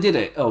missing. Oh, they did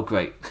it. Oh,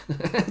 great.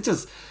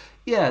 It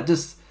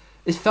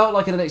felt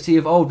like an NXT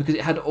of old because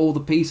it had all the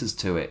pieces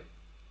to it.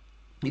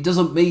 It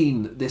doesn't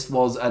mean this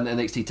was an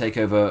NXT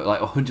takeover like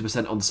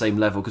 100% on the same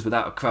level, because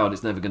without a crowd,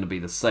 it's never going to be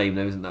the same.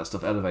 There isn't that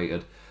stuff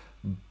elevated.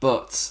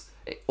 But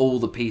all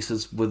the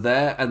pieces were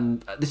there,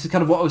 and this is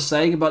kind of what I was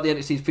saying about the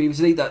NXTs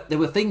previously, that there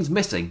were things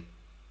missing.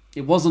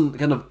 It wasn't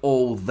kind of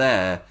all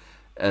there.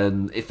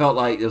 And it felt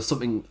like there was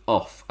something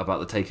off about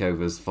the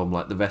takeovers from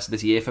like the rest of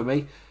this year for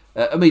me.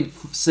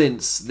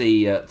 Since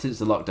the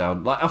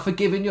lockdown, like I've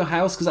forgiven Your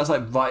House because that's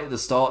like right at the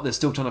start. They're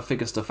still trying to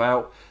figure stuff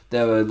out.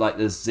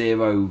 There's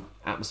zero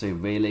atmosphere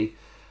really.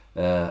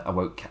 I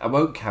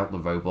won't count the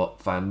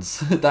robot fans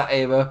that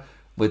era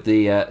with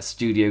the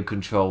studio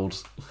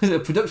controlled,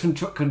 production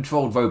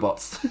controlled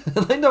robots.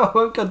 No, I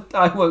won't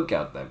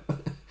count them.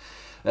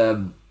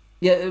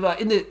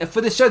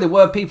 For this show there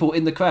were people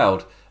in the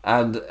crowd.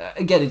 And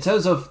again, in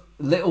terms of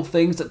little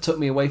things that took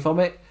me away from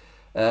it,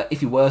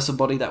 if you were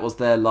somebody that was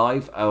there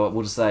live, I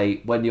would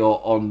say when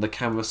you're on the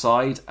camera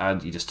side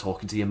and you're just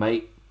talking to your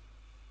mate,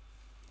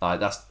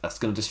 that's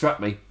going to distract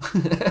me.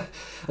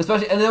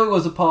 Especially, and there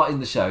was a part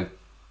in the show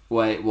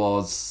where it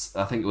was,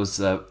 I think it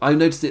was, I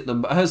noticed it,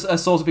 I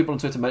saw some people on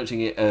Twitter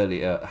mentioning it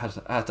earlier,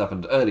 had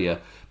happened earlier,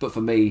 but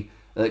for me,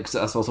 because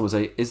I saw someone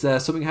say, is there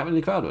something happening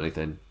in the crowd or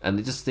anything? And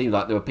it just seemed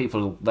like there were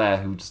people there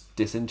who were just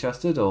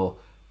disinterested or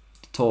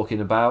talking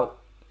about.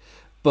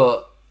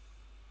 But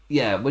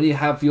yeah, when you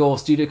have your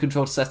studio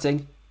controlled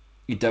setting,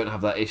 you don't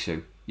have that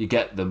issue. you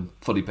get them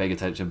fully paying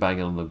attention,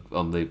 banging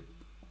on the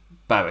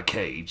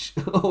barricade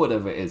or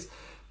whatever it is.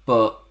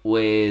 But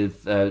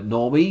with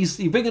normies,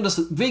 you bring in us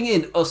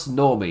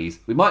normies,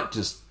 we might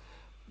just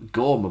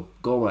gorm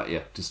at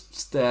you, just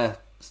stare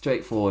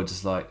straight forward,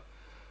 just like,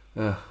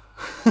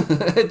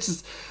 it's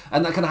just,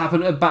 and that kind of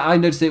happened. I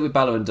noticed it with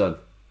Balor and Dunn,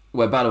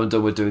 where Balor and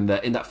Dunn were doing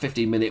that in that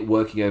 15-minute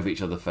working over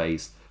each other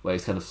phase, where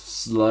he's kind of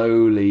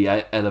slowly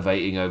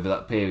elevating over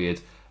that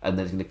period, and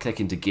then he's going to click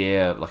into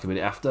gear like a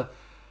minute after.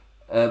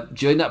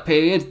 During that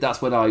period,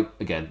 that's when I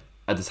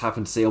just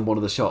happened to see on one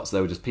of the shots,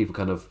 there were just people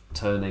kind of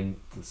turning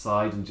to the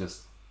side and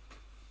just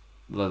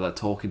like that,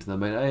 talking to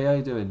them, hey, how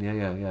you doing?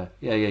 Yeah.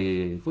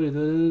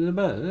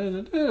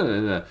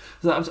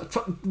 So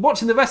I'm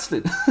watching the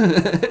wrestling.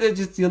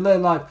 Just, you're there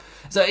live.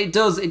 So it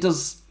does,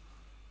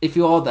 if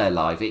you are there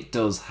live, it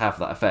does have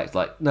that effect.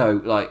 Like,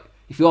 no, like,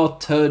 if you are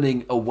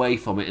turning away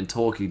from it and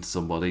talking to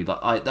somebody,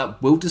 like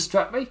that will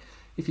distract me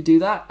if you do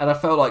that. And I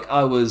felt like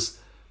I was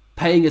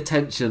paying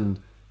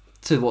attention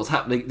to what's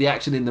happening, the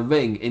action in the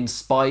ring, in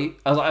spite,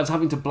 I was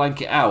having to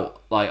blank it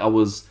out. Like, I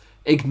was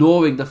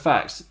ignoring the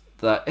fact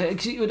that, I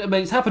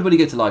mean, it's happened when you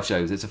go to live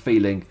shows. It's a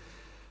feeling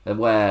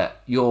where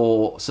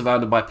you're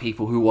surrounded by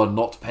people who are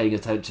not paying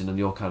attention, and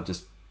you're kind of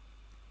just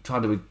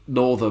trying to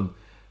ignore them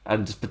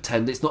and just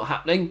pretend it's not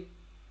happening.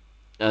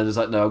 And it's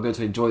like, no, I'm going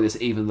to enjoy this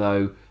even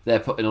though they're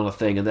putting on a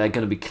thing and they're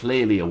going to be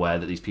clearly aware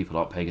that these people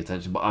aren't paying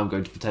attention, but I'm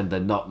going to pretend they're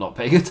not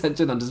paying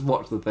attention and just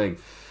watch the thing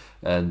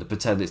and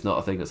pretend it's not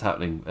a thing that's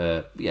happening.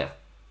 Yeah.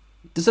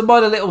 Just a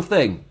minor little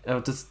thing.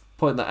 I'll just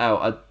point that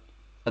out.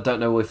 I don't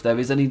know if there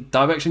is any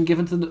direction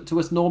given to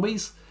us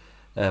normies,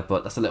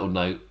 but that's a little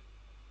note.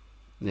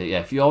 Yeah,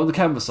 if you're on the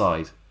camera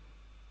side,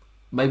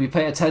 maybe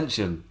pay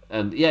attention.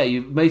 And yeah,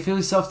 you may feel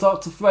yourself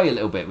start to fray a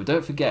little bit, but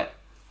don't forget,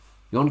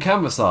 you're on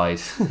camera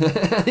side.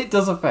 It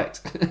does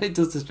affect. It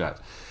does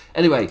distract.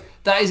 Anyway,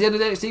 that is the end of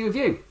the NXT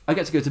review. I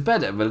get to go to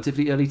bed at a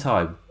relatively early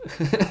time.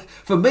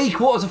 For me,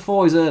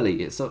 3:45 is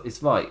early.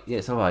 It's right. Yeah,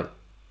 it's all right.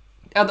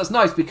 And that's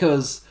nice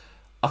because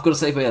I've got to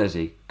save my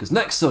energy. Because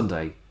next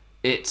Sunday,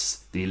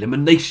 it's the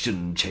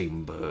Elimination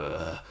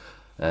Chamber.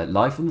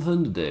 Live from the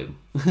Thunderdome.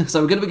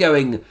 So we're going to be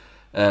going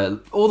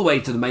all the way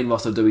to the main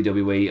roster of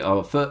WWE,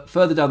 or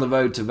further down the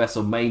road to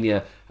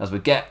WrestleMania, as we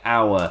get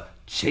our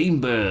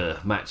Chamber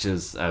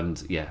matches.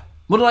 And yeah,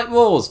 Monday Night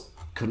Raws,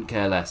 couldn't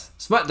care less.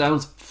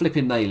 SmackDown's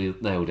flipping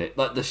nailed it.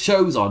 Like, the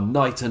shows are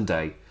night and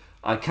day.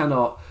 I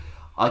cannot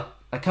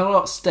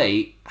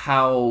state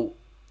how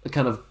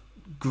kind of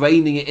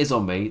graining it is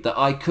on me that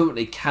I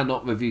currently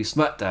cannot review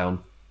SmackDown,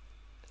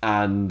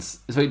 and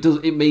so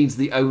it means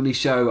the only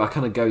show I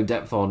kind of go in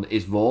depth on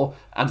is Raw.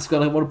 And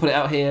I want to put it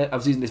out here. I'm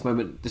using this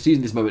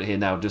moment here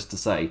now just to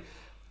say,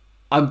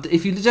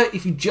 if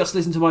you just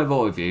listen to my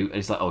Raw review and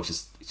it's like, oh,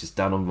 it's just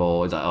down on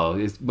Raw, it's like, oh,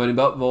 it's moaning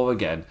about Raw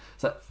again.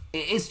 So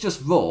it's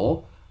just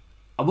Raw.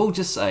 I will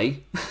just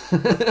say,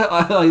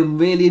 I am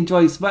really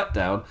enjoying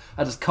SmackDown.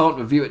 I just can't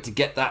review it to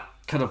get that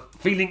kind of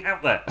feeling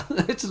out there.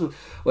 It's just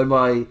when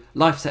my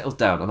life settles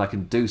down and I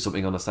can do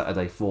something on a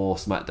Saturday for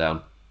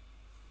SmackDown.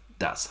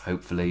 That's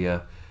hopefully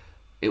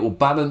it will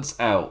balance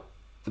out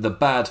the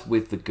bad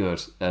with the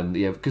good. And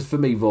yeah, because for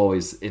me, Raw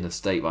is in a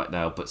state right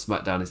now, but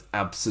SmackDown is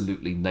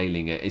absolutely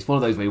nailing it. It's one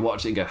of those where you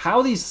watch it and go, how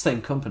are these the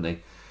same company?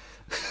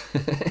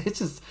 It's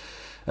just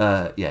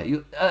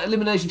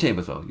Elimination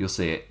Chamber as well. You'll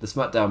see it. The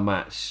SmackDown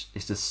match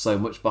is just so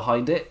much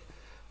behind it,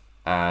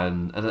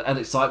 and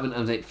excitement,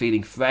 and it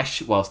feeling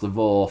fresh, whilst the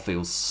Raw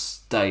feels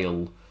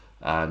stale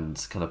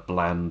and kind of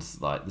bland.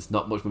 Like, there's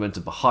not much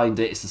momentum behind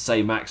it. It's the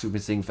same match we've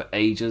been seeing for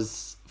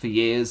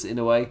years in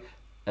a way,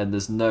 and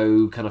there's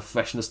no kind of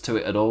freshness to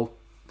it at all.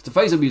 The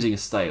phrase I'm using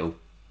is stale.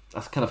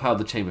 That's kind of how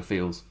the Chamber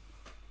feels.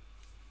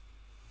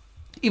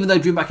 Even though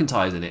Drew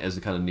McIntyre's in it as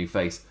a kind of new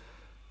face,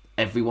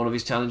 every one of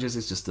his challenges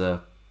is just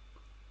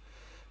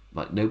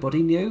like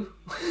nobody knew.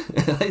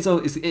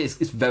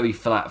 It's very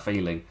flat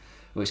feeling,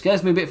 which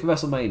scares me a bit for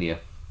WrestleMania.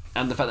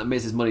 And the fact that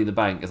Miz is Money in the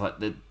Bank is like,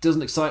 that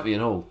doesn't excite me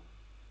at all.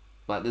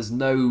 Like, there's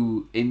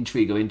no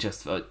intrigue or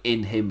interest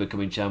in him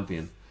becoming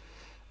champion.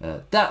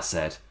 That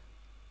said,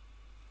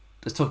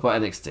 let's talk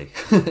about NXT.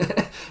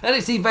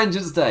 NXT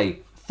Vengeance Day,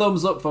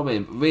 thumbs up from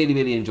him. Really,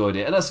 really enjoyed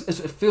it, and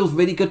it feels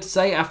really good to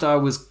say after I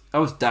was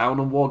down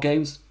on War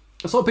Games.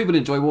 I saw people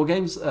enjoy War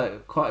Games,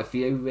 quite a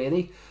few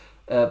really.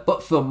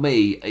 But for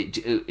me,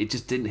 it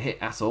just didn't hit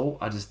at all.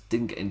 I just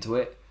didn't get into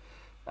it,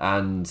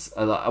 and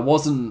I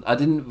wasn't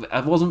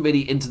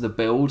really into the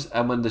build.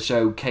 And when the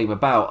show came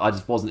about, I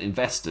just wasn't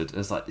invested. And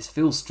it's like, this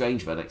feels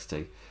strange for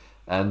NXT.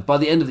 And by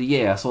the end of the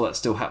year, I saw that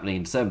still happening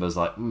in December. I was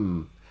like,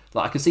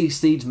 like, I could see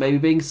seeds maybe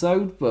being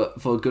sown,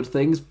 but for good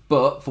things.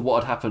 But for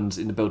what had happened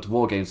in the build to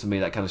War Games, for me,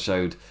 that kind of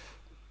showed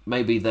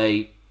maybe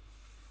they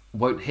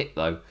won't hit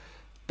though.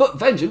 But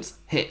Vengeance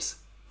hits.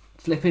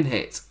 Flipping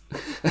hit.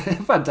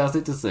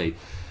 Fantastic to see.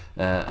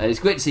 And it's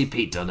great to see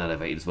Pete Dunne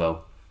elevated as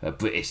well. A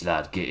British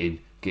lad getting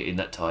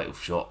that title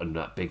shot and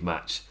that big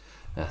match.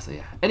 So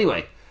yeah.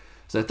 Anyway,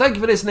 So thank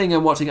you for listening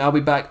and watching. I'll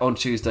be back on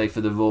Tuesday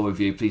for the Raw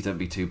review. Please don't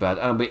be too bad.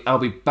 I'll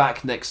be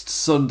back next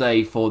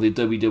Sunday for the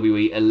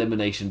WWE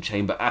Elimination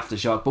Chamber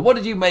Aftershock. But what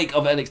did you make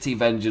of NXT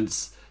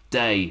Vengeance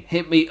Day?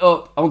 Hit me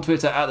up on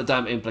Twitter at the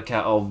damn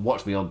Implicat, or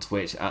watch me on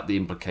Twitch at the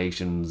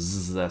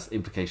Implications. That's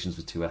Implications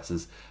with 2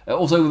 S's.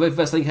 Also with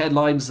wrestling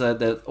headlines, all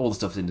the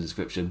stuff's in the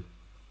description.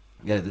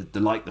 Yeah,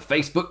 the like the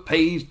Facebook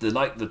page, the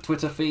like the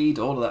Twitter feed,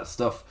 all of that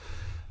stuff.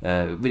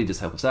 It really does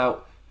help us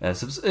out.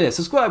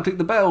 Subscribe, click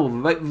the bell,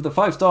 rate with the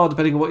 5-star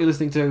depending on what you're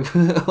listening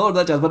to. All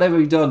that jazz. Whatever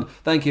you've done,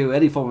 thank you.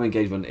 Any form of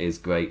engagement is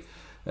great.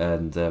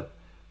 And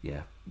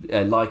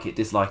like it,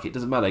 dislike it,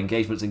 doesn't matter.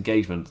 Engagement's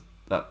engagement.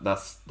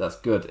 That's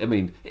good. I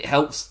mean, it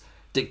helps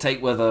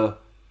dictate whether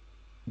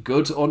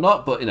good or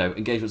not, but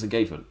engagement's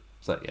engagement.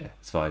 So yeah,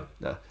 it's fine.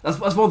 That's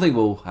one thing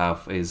we'll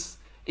have is,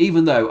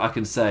 even though I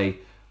can say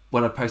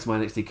when I post my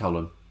NXT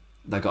column,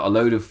 I got a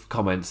load of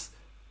comments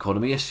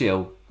calling me a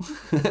shill.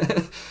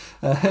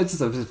 Just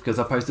because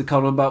I posted a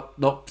column about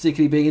not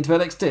particularly being into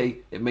NXT,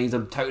 it means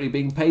I'm totally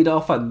being paid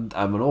off and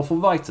I'm an awful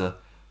writer.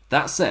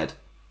 That said,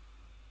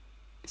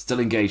 it's still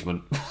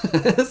engagement.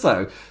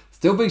 So,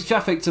 still brings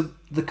traffic to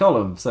the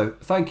column. So,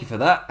 thank you for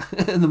that.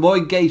 And the more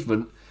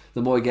engagement,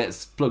 the more it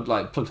gets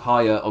plugged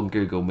higher on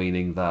Google,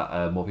 meaning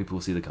that more people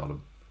will see the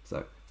column.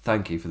 So,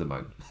 thank you for the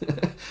moan.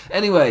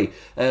 Anyway,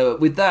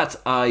 with that,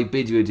 I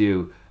bid you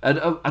adieu. And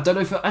I don't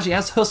know if actually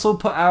has Hustle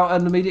put out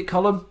an immediate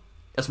column.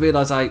 I just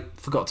realised I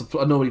forgot to.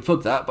 I normally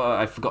plug that, but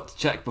I forgot to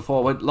check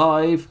before I went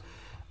live.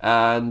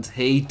 And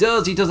he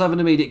does have an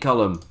immediate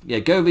column. Yeah,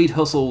 go read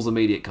Hustle's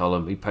immediate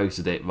column. He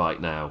posted it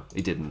right now.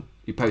 He didn't.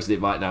 He posted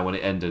it right now when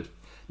it ended.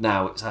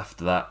 Now it's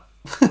after that.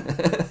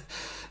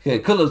 Yeah,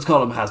 Cullen's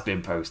column has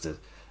been posted.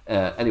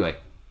 Anyway,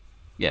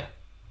 yeah.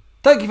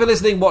 Thank you for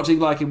listening, watching,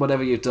 liking,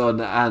 whatever you've done.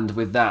 And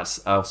with that,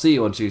 I'll see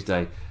you on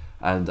Tuesday.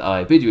 And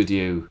I bid you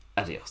adieu.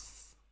 Adios.